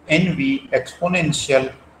to NV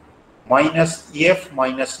exponential minus EF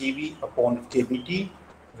minus EV upon kBt,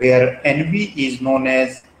 where NV is known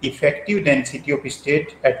as effective density of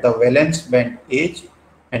state at the valence band H,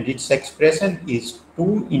 and its expression is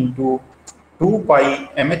 2 into 2 pi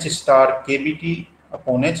mh star kBt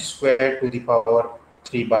upon h square to the power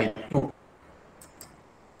 3 by 2.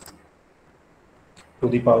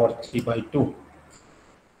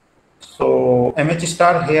 So mh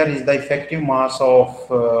star here is the effective mass of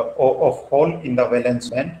hole in the valence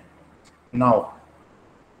band. Now,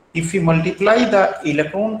 if we multiply the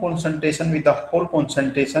electron concentration with the hole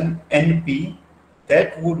concentration Np,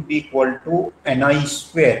 that would be equal to Ni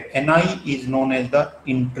square. Ni is known as the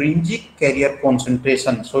intrinsic carrier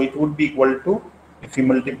concentration. So it would be equal to, if we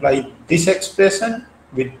multiply this expression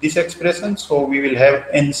with this expression, so we will have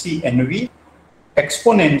NcNv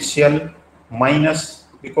exponential minus,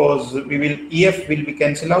 because EF will be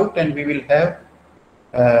cancelled out, and we will have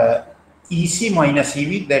EC minus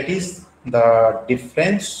EV, that is the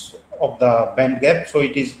difference of the band gap. So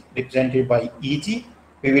it is represented by Eg.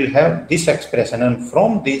 We will have this expression, and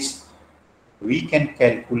from this we can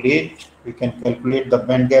calculate the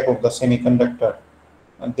band gap of the semiconductor.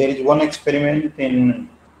 And there is one experiment in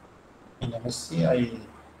MSc,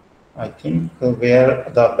 I think,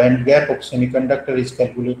 where the band gap of semiconductor is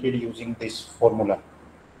calculated using this formula.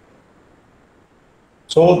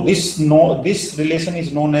 So this relation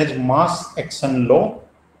is known as mass action law,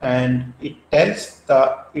 and it tells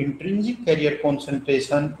the intrinsic carrier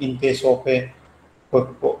concentration in case of a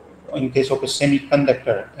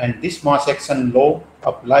semiconductor, and this mass action law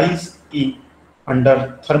applies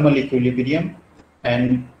under thermal equilibrium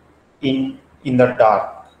and in the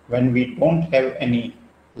dark, when we don't have any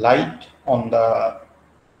light on the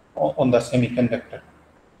semiconductor.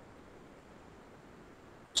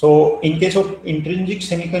 So in case of intrinsic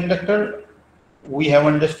semiconductor, we have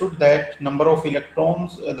understood that number of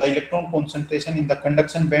electrons, the electron concentration in the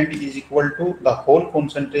conduction band is equal to the whole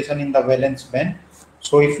concentration in the valence band.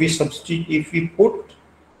 So if we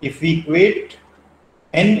equate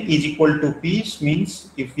N is equal to P, means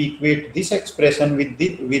if we equate this expression with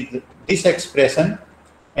this expression,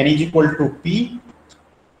 N is equal to P,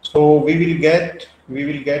 so we will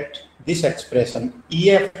get this expression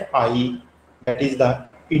EFI, that is the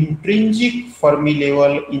intrinsic Fermi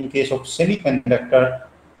level in case of semiconductor,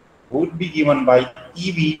 would be given by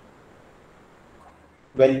EV,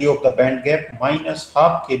 value of the band gap, minus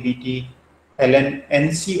half kBt ln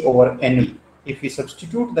NC over NV. If we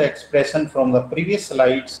substitute the expression from the previous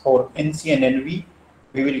slides for NC and NV,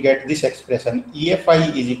 we will get this expression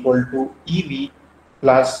EFI is equal to EV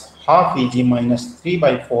plus half Eg minus 3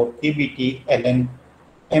 by 4 kBt ln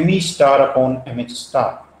Me star upon Mh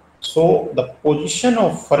star. So the position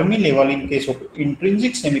of Fermi level in case of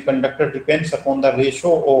intrinsic semiconductor depends upon the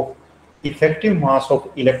ratio of effective mass of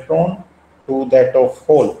electron to that of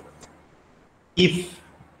hole.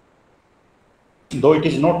 Though it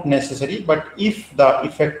is not necessary, but if the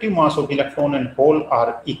effective mass of electron and hole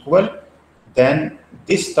are equal, then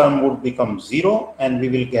this term would become 0, and we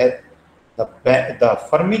will get the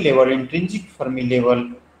Fermi level, intrinsic Fermi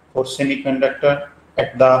level for semiconductor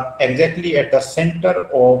exactly at the center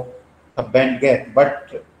of the band gap.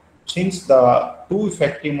 But since the two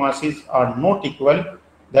effective masses are not equal,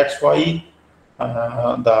 that's why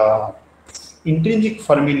the intrinsic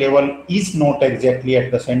Fermi level is not exactly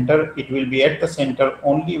at the center. It will be at the center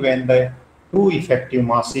only when the two effective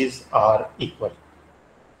masses are equal.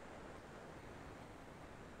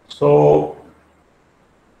 So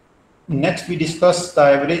next we discuss the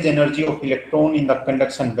average energy of electron in the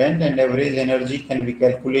conduction band, and average energy can be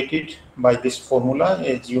calculated by this formula,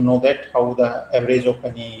 as you know that how the average of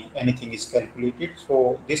anything is calculated.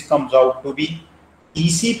 So this comes out to be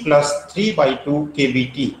EC plus 3 by 2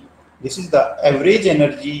 kBt. This is the average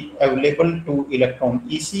energy available to electron.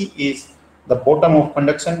 EC is the bottom of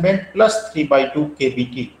conduction band plus 3 by 2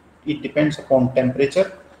 kBt. It depends upon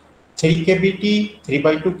temperature. 3 kBt, 3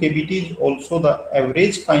 by 2 kBt is also the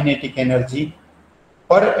average kinetic energy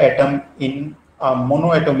per atom in a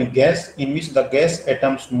monoatomic gas, in which the gas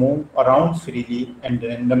atoms move around freely and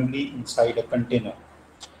randomly inside a container.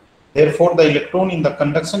 Therefore, the electron in the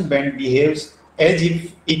conduction band behaves as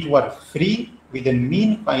if it were free with a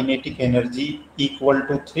mean kinetic energy equal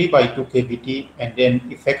to 3 by 2 kBt and an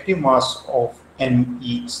effective mass of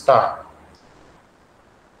me star.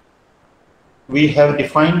 We have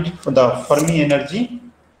defined the Fermi energy,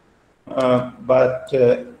 but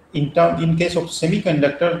in case of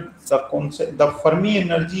semiconductor, the Fermi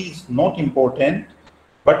energy is not important,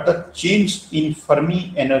 but the change in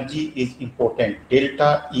Fermi energy is important,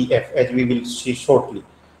 delta EF, as we will see shortly.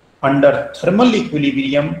 Under thermal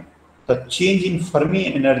equilibrium, the change in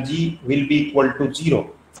Fermi energy will be equal to 0.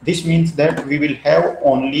 This means that we will have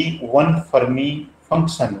only one Fermi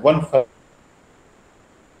function,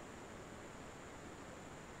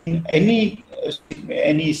 in any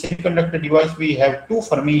semiconductor device we have two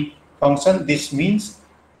Fermi functions. This means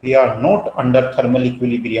we are not under thermal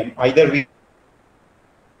equilibrium. Either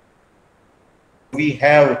we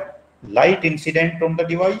have light incident on the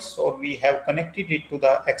device or we have connected it to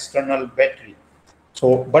the external battery.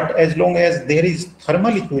 So, but as long as there is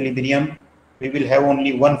thermal equilibrium, we will have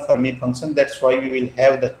only one Fermi function. That's why we will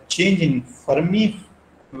have the change in Fermi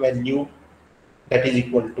value that is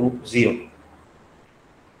equal to 0.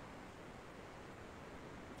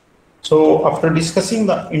 So after discussing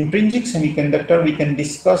the intrinsic semiconductor, we can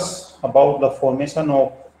discuss about the formation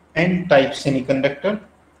of N-type semiconductor.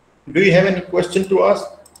 Do you have any question to ask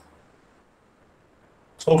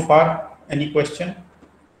so far? Any question?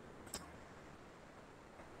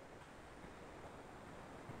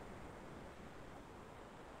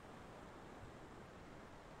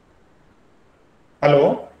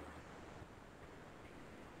 Hello?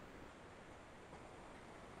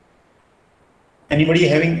 Anybody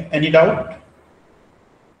having any doubt?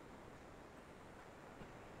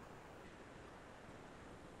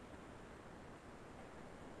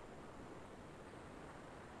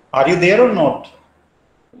 Are you there or not?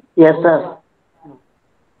 Yes, sir.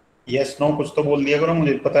 Yes, no, कुछ तो बोल दिया करो,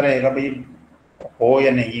 मुझे पता रहेगा भाई हो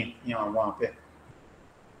या नहीं यहाँ वहाँ पे.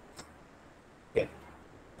 Okay.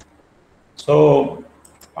 So,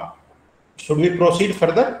 should we proceed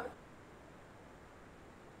further?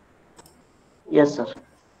 Yes, sir.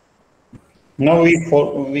 Now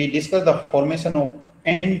we discuss the formation of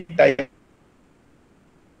N-type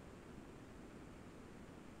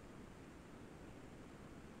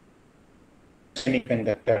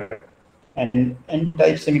semiconductor. And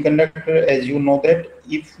N-type semiconductor, as you know that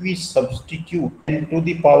if we substitute 10 to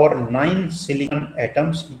the power 9 silicon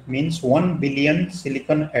atoms, it means 1 billion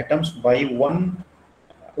silicon atoms by one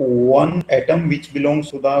atom which belongs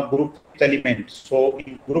to the group element. So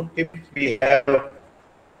in group we have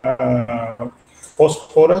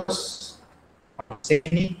phosphorus,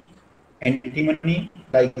 arsenic, antimony,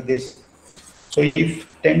 like this. So if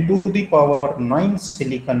 10 to the power 9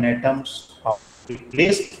 silicon atoms are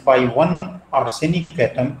replaced by one arsenic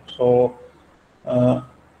atom, so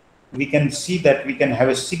we can see that we can have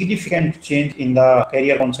a significant change in the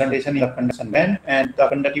carrier concentration in the conduction band, and the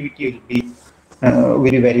conductivity will be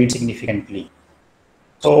very varied significantly.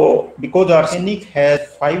 So because arsenic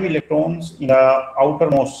has 5 electrons in the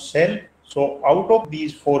outermost shell, so out of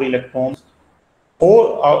these 4 electrons,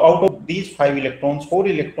 out of these 5 electrons, 4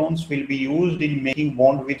 electrons will be used in making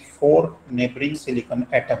bond with 4 neighboring silicon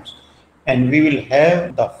atoms, and we will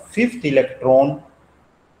have the 5th electron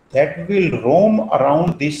that will roam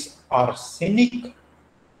around this arsenic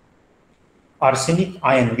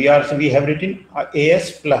ion. We have written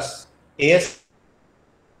As plus, As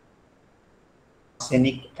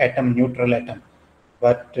arsenic atom, neutral atom.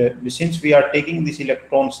 But since we are taking this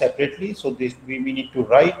electron separately, so this we need to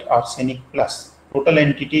write arsenic plus. Total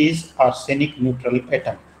entity is arsenic neutral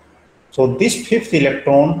atom. So this 5th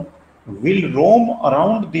electron will roam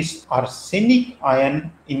around this arsenic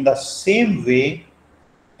ion in the same way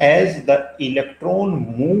as the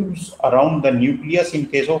electron moves around the nucleus in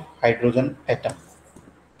case of hydrogen atom.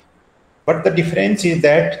 But the difference is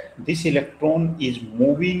that this electron is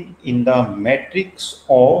moving in the matrix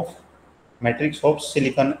of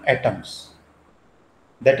silicon atoms.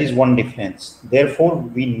 That is one difference. Therefore,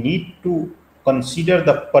 we need to consider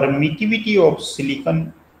the permittivity of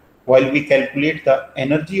silicon while we calculate the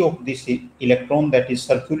energy of this electron that is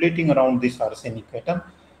circulating around this arsenic atom,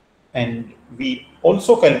 and we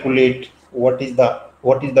also calculate what is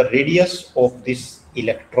the radius of this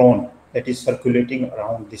electron that is circulating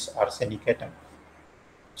around this arsenic atom.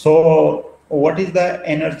 So what is the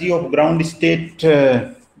energy of ground state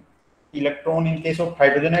electron in case of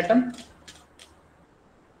hydrogen atom?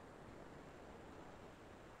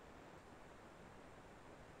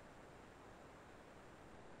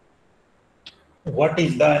 What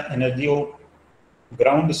is the energy of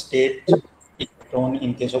ground state electron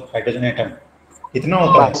in case of hydrogen atom? कितना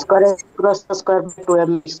होता है? Square cross square by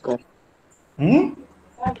 2m square.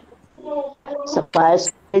 So pi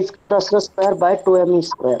square is cross square by 2m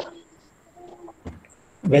square.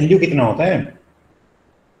 Value कितना होता है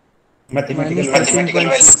mathematical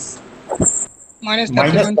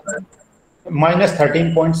minus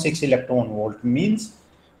 13.6 electron volt means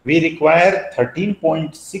we require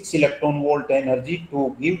 13.6 electron volt energy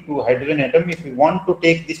to give to hydrogen atom if we want to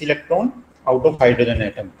take this electron out of hydrogen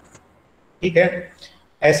atom. ठीक है,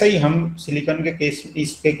 ऐसा ही हम silicon के case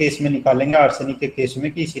इसके case में निकालेंगे आर्सेनिक के केस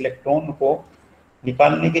में कि इस इलेक्ट्रॉन को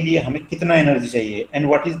निकालने के लिए हमें कितना एनर्जी चाहिए and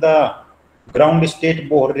what is the ground state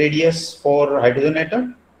bore radius for hydrogen atom.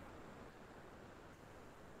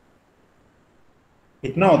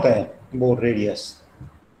 कितना होता है बोर रेडियस?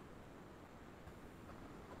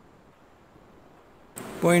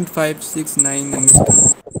 0.569 एंगस्ट्रॉम.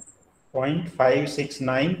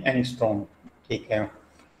 0.569 एंगस्ट्रॉम. ठीक है.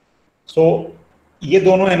 सो ये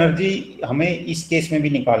दोनों एनर्जी हमें इस केस में भी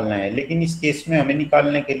निकालना है, लेकिन इस केस में हमें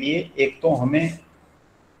निकालने के लिए एक तो हमें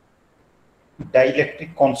डाइलेक्ट्रिक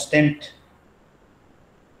कांस्टेंट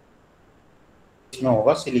इसमें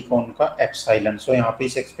होगा सिलिकॉन का एप्सिलॉन. सो यहाँ पे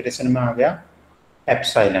इस एक्सप्रेशन में आ गया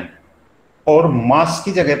एप्सिलॉन. और मास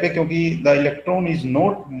की जगह पे क्योंकि the electron is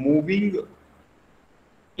not moving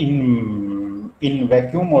in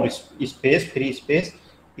vacuum और space, free space,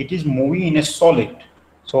 it is moving in a solid.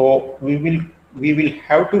 So we will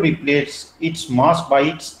have to replace its mass by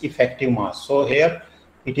its effective mass. So here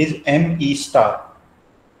it is me star.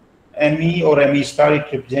 Me or me star, it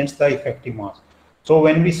represents the effective mass. So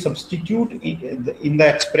when we substitute in the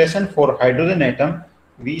expression for hydrogen atom,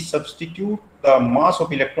 we substitute the mass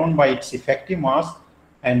of electron by its effective mass,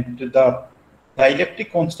 and the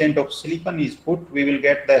dielectric constant of silicon is put, we will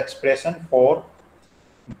get the expression for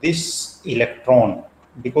this electron.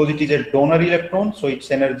 Because it is a donor electron, so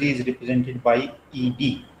its energy is represented by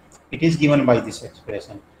ED. It is given by this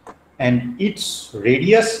expression, and its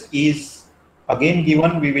radius is again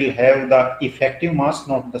given. We will have the effective mass,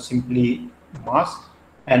 not the simply mass,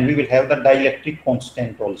 and we will have the dielectric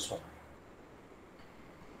constant also.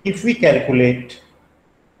 If we calculate,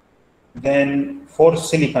 then for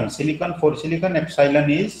silicon epsilon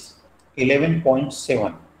is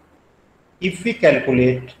 11.7. If we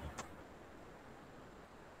calculate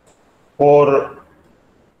for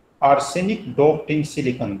arsenic doped in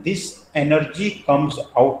silicon, this energy comes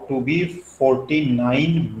out to be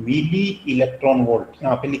 49 milli electron volt.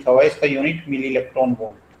 यहाँ पे लिखा हुआ है इसका unit milli electron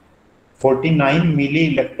volt. 49 milli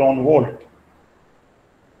electron volt.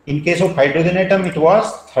 In case of hydrogen atom it was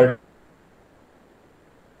 30.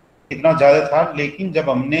 इतना ज्यादा था, लेकिन जब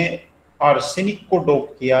हमने आर्सेनिक को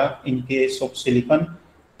डोप किया in case of silicon,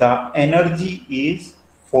 the energy is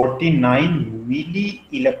 49 milli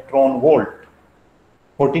electron volt.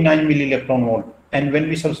 49 milli electron volt. And when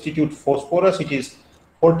we substitute phosphorus, it is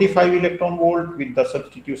 45 electron volt. With the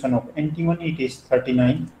substitution of antimony, it is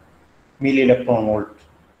 39 milli electron volt.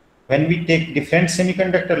 When we take different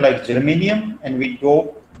semiconductor like germanium and we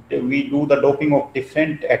do the doping of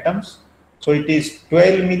different atoms, so it is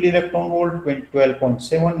 12 milli electron volt,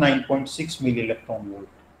 12.7, 9.6 milli electron volt.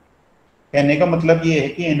 कहने का मतलब ये है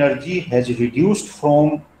कि energy has reduced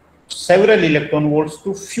from several electron volts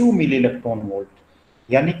to few milli electron volt.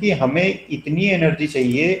 यानी कि हमें इतनी एनर्जी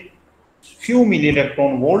चाहिए few milli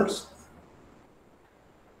electron volts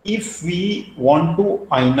if we want to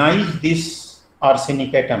ionize this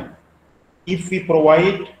arsenic atom. If we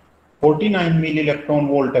provide 49 milli electron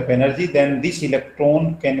volt of energy, then this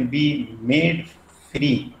electron can be made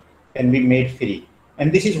free,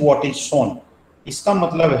 and this is what is shown. इसका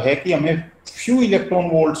मतलब है कि हमें few electron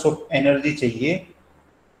volts of energy चाहिए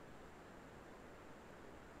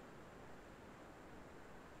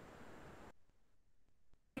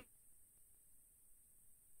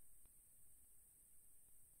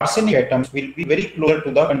arsenic atoms will be very closer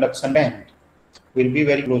to the conduction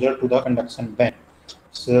band.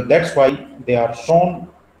 So that's why they are shown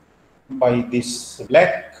by this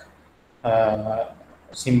black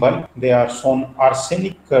symbol. They are shown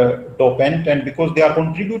arsenic dopant, and because they are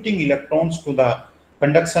contributing electrons to the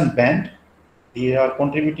conduction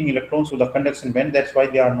band, that's why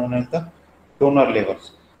they are known as the donor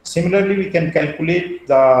levels. Similarly, we can calculate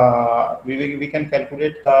the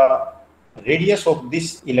radius of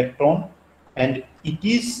this electron, and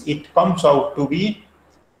it comes out to be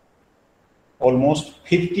almost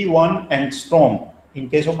 51 angstrom. In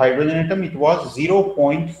case of hydrogen atom, it was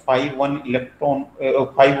 0.51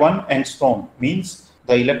 51 angstrom. Means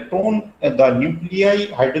the electron, the nuclei,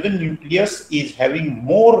 hydrogen nucleus is having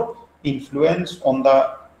more influence on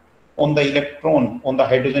the electron, on the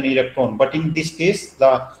hydrogen electron. But in this case,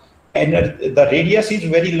 the radius is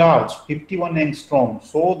very large, 51 angstrom.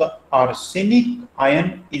 So the arsenic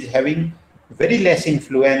ion is having very less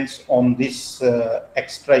influence on this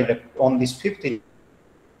on this fifth electron,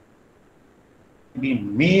 be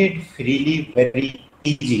made freely very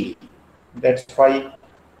easily. That's why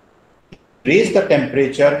raise the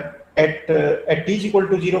temperature at T is equal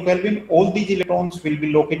to 0 Kelvin, all these electrons will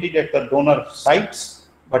be located at the donor sites.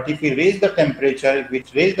 But if we raise the temperature,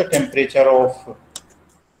 of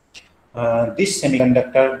this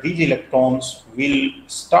semiconductor, these electrons will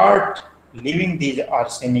start leaving these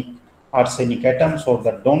arsenic atoms or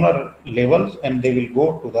the donor levels, and they will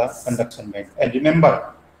go to the conduction band. And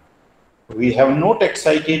remember, we have not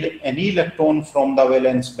excited any electron from the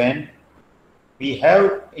valence band. We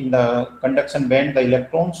have in the conduction band the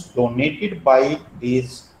electrons donated by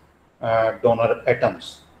these donor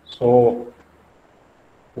atoms. So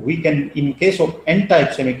we can, in case of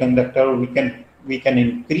n-type semiconductor, we can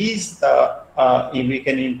increase the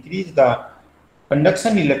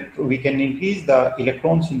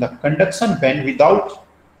electrons in the conduction band without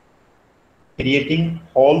creating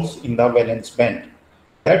holes in the valence band.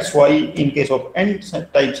 That's why in case of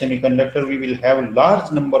n-type semiconductor, we will have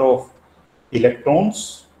large number of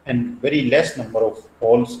electrons and very less number of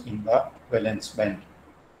holes in the valence band.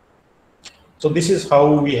 So this is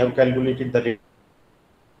how we have calculated the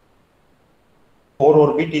core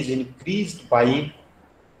orbit is increased by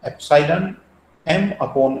epsilon m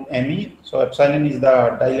upon me. So epsilon is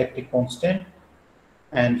the dielectric constant,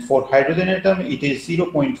 and for hydrogen atom it is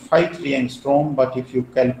 0.53 angstrom. But if you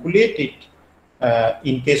calculate it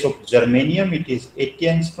in case of germanium, it is 80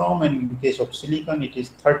 angstrom, and in case of silicon, it is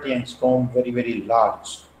 30 angstrom, very, very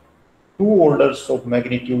large. 2 orders of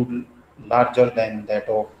magnitude larger than that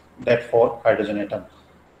for hydrogen atom.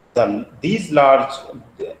 These are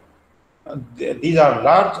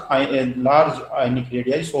large ionic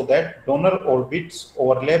radii, so that donor orbits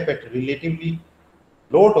overlap at relatively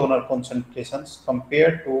low donor concentrations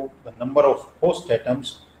compared to the number of host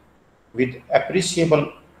atoms with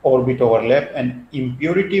appreciable orbit overlap, and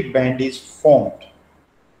impurity band is formed.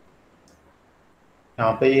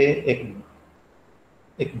 यहाँ पे ये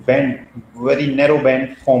एक band, very narrow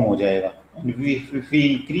band form हो जाएगा. And if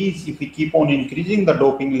we keep on increasing the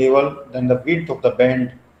doping level, then the width of the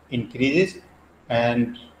band increases,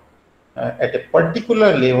 and at a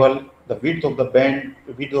particular level, the width of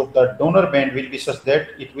the donor band will be such that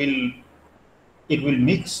it will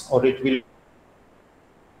mix, or it will,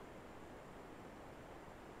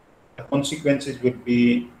 consequences will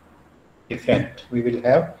be different. We will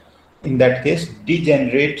have, in that case,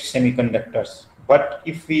 degenerate semiconductors. But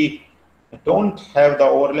if we don't have the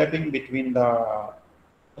overlapping between the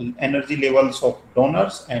energy levels of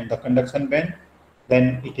donors and the conduction band,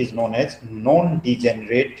 then it is known as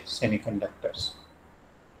non-degenerate semiconductors.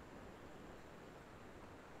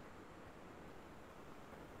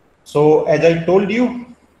 So as I told you,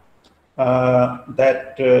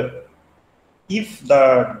 that if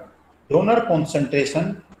the donor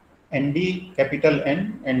concentration Nd, capital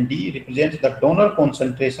N, and D represents the donor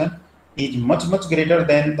concentration, is much greater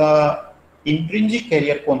than the intrinsic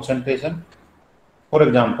carrier concentration. For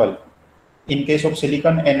example, in case of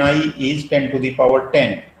silicon, Ni is 10 to the power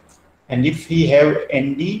 10, and if we have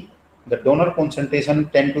Nd, the donor concentration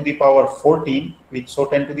 10 to the power 14, which, so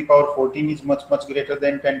 10 to the power 14 is much greater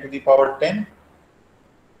than 10 to the power 10.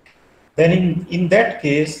 Then in that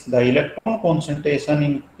case, the electron concentration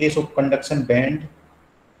in case of conduction band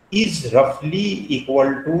is roughly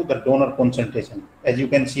equal to the donor concentration, as you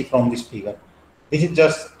can see from this figure. This is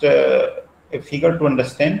just a figure to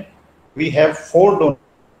understand. We have 4 donors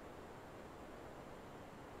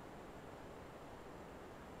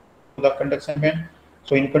to the conduction band.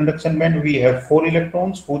 So in conduction band, we have 4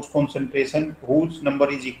 electrons whose number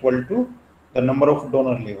is equal to the number of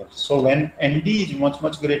donor levels. So when Nd is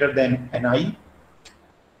much greater than Ni,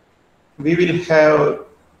 we will have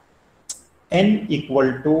N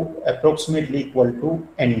approximately equal to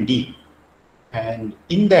Nd, and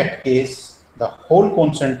in that case, the whole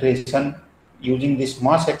concentration using this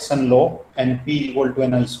mass action law, Np equal to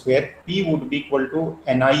Ni square, P would be equal to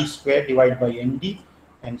Ni square divided by Nd,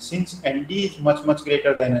 And since Nd is much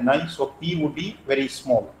greater than Ni, so P would be very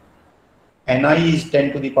small. Ni is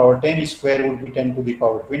 10 to the power 10, square would be 10 to the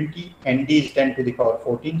power 20, Nd is 10 to the power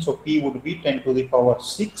 14, so P would be 10 to the power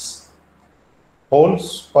 6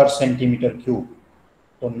 holes per centimeter cube.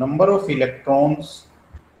 So number of electrons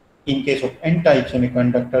in case of n-type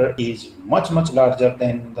semiconductor is much larger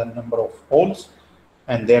than the number of holes,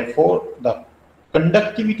 and therefore the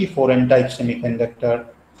conductivity for n-type semiconductor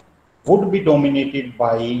would be dominated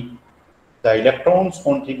by the electrons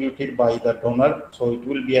contributed by the donor. So it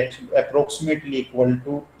will be approximately equal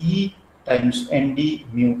to E times Nd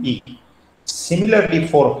mu E. Similarly,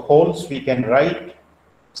 for holes, we can write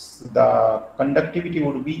the conductivity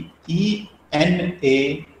would be E Na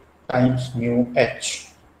times mu H.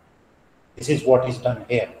 This is what is done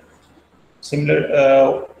here.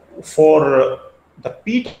 Similar for the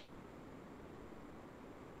P,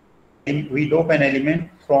 we dope an element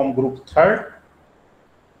from group third,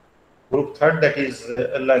 that is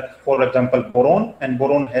like, for example, boron, and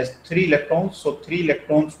boron has 3 electrons, so 3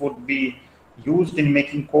 electrons would be used in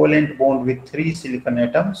making covalent bond with 3 silicon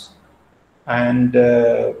atoms, and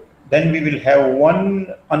then we will have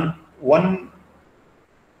one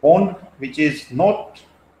bond which is not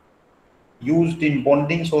used in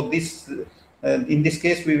bonding. So this in this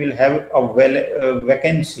case we will have a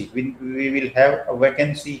vacancy. We will have a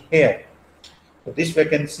vacancy here. So this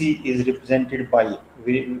vacancy is represented by,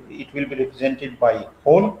 it will be represented by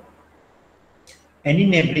hole. Any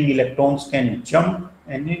neighboring electrons can jump.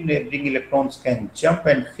 Any neighboring electrons can jump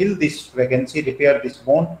and fill this vacancy, repair this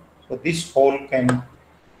bond. So this hole can,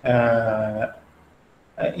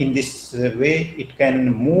 in this way, it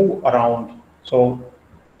can move around. So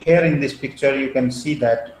here in this picture, you can see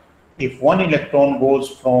that if one electron goes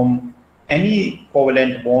from any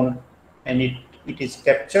covalent bond and it is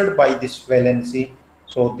captured by this valency,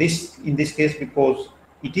 so this, in this case, because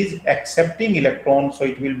it is accepting electrons, so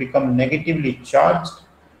it will become negatively charged,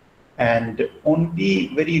 and only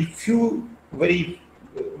very few.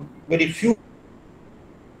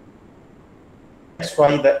 That's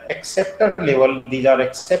why the acceptor level, these are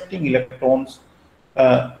accepting electrons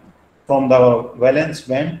from the valence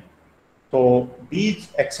band. So these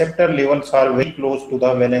acceptor levels are very close to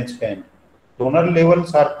the valence band. Donor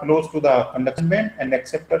levels are close to the conduction band, and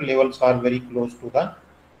acceptor levels are very close to the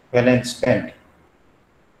valence band.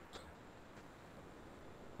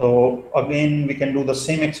 So again, we can do the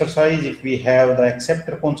same exercise if we have the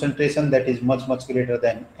acceptor concentration that is much greater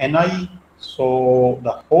than Ni. So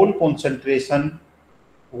the whole concentration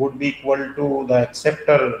would be equal to the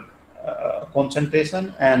acceptor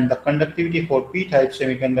concentration, and the conductivity for p-type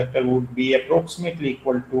semiconductor would be approximately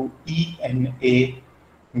equal to Ena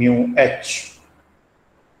mu H.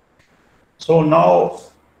 So now,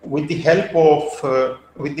 with the help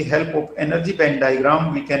of energy band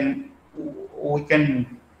diagram, we can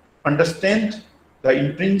understand the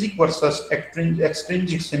intrinsic versus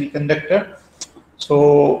extrinsic semiconductor.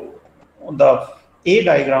 So the A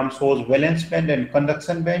diagram shows valence band and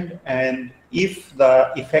conduction band, and if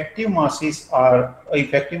the effective masses are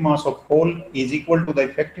effective mass of hole is equal to the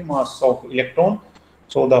effective mass of electron,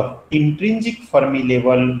 so the intrinsic Fermi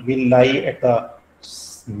level will lie at the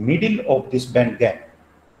middle of this band gap,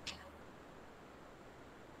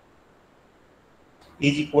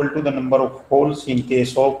 is equal to the number of holes in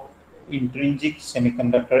case of intrinsic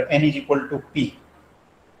semiconductor. N is equal to P.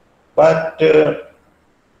 But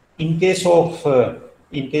in case of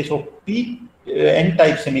P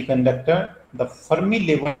n-type semiconductor, the Fermi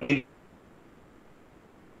level will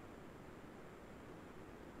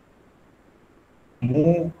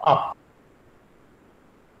move up.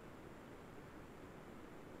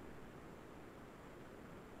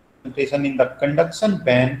 Concentration in the conduction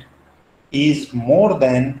band is more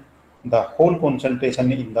than the whole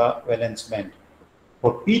concentration in the valence band.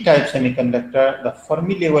 For p-type semiconductor, the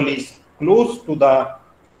Fermi level is close to the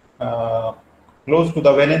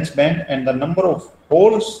valence band, and the number of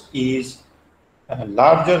holes is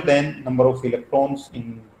larger than number of electrons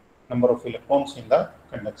in the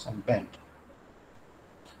conduction band.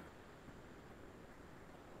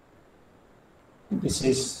 This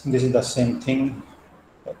is the same thing.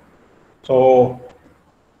 So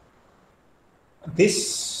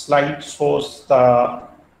this slide shows the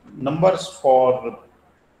numbers for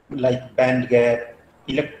like band gap,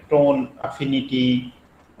 electron affinity,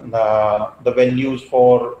 the values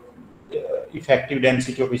for effective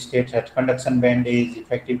density of states at conduction band is,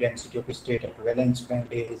 effective density of state at valence band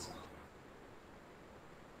is,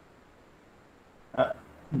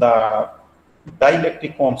 the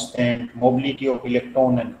dielectric constant, mobility of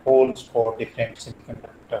electron and holes for different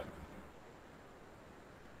semiconductor.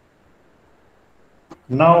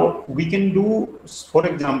 Now we can do, for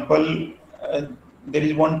example, uh, there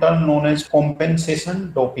is one term known as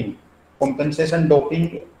compensation doping. Compensation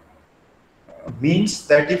doping means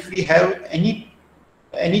that if we have any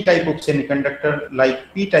type of semiconductor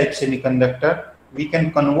like p-type semiconductor, we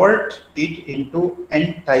can convert it into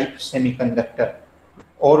n-type semiconductor.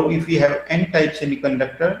 Or if we have n-type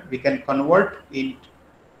semiconductor, we can convert it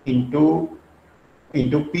into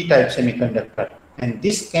p-type semiconductor. And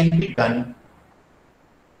this can be done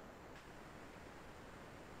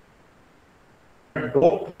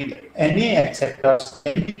doped with any acceptors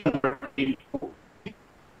can be converted into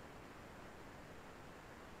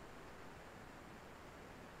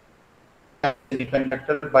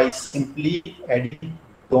semiconductor by simply adding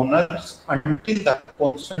donors until the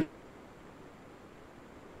constant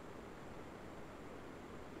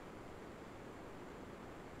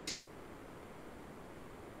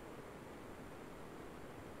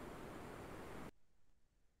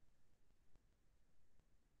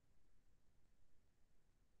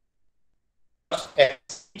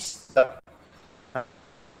exceeds the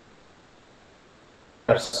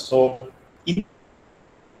so in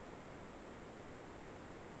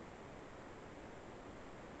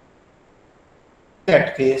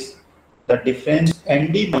that case the difference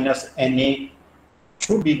nd minus na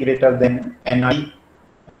should be greater than ni.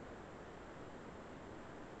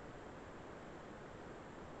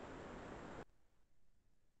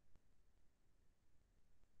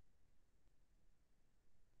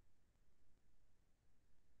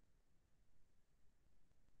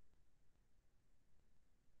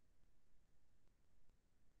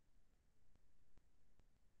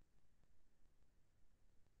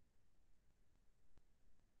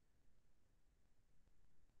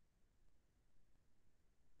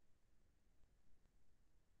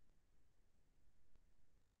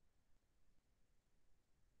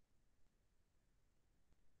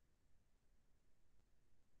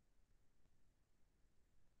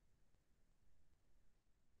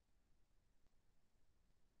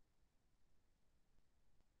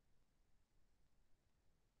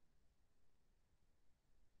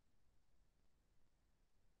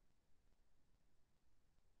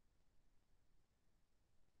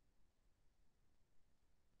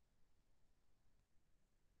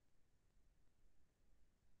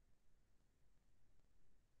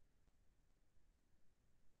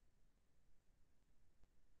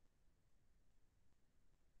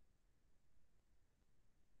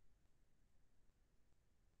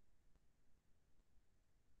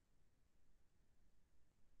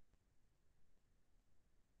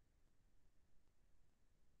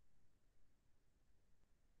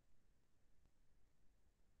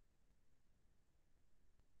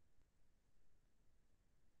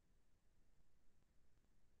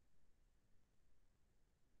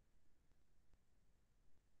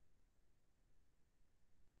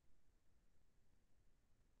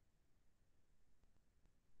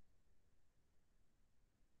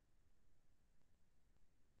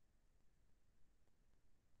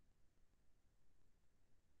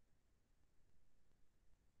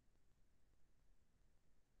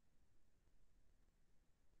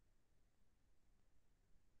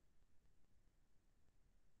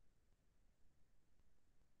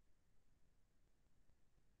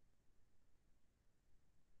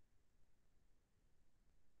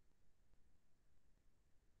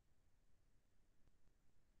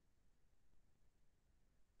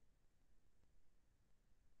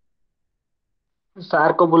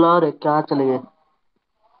 Sir को बुला रहे क्या चले गए।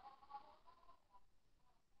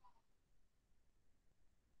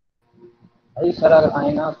 भाई sir अगर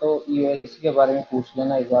आए ना तो यूएस के बारे में पूछ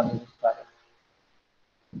लेना एक बार।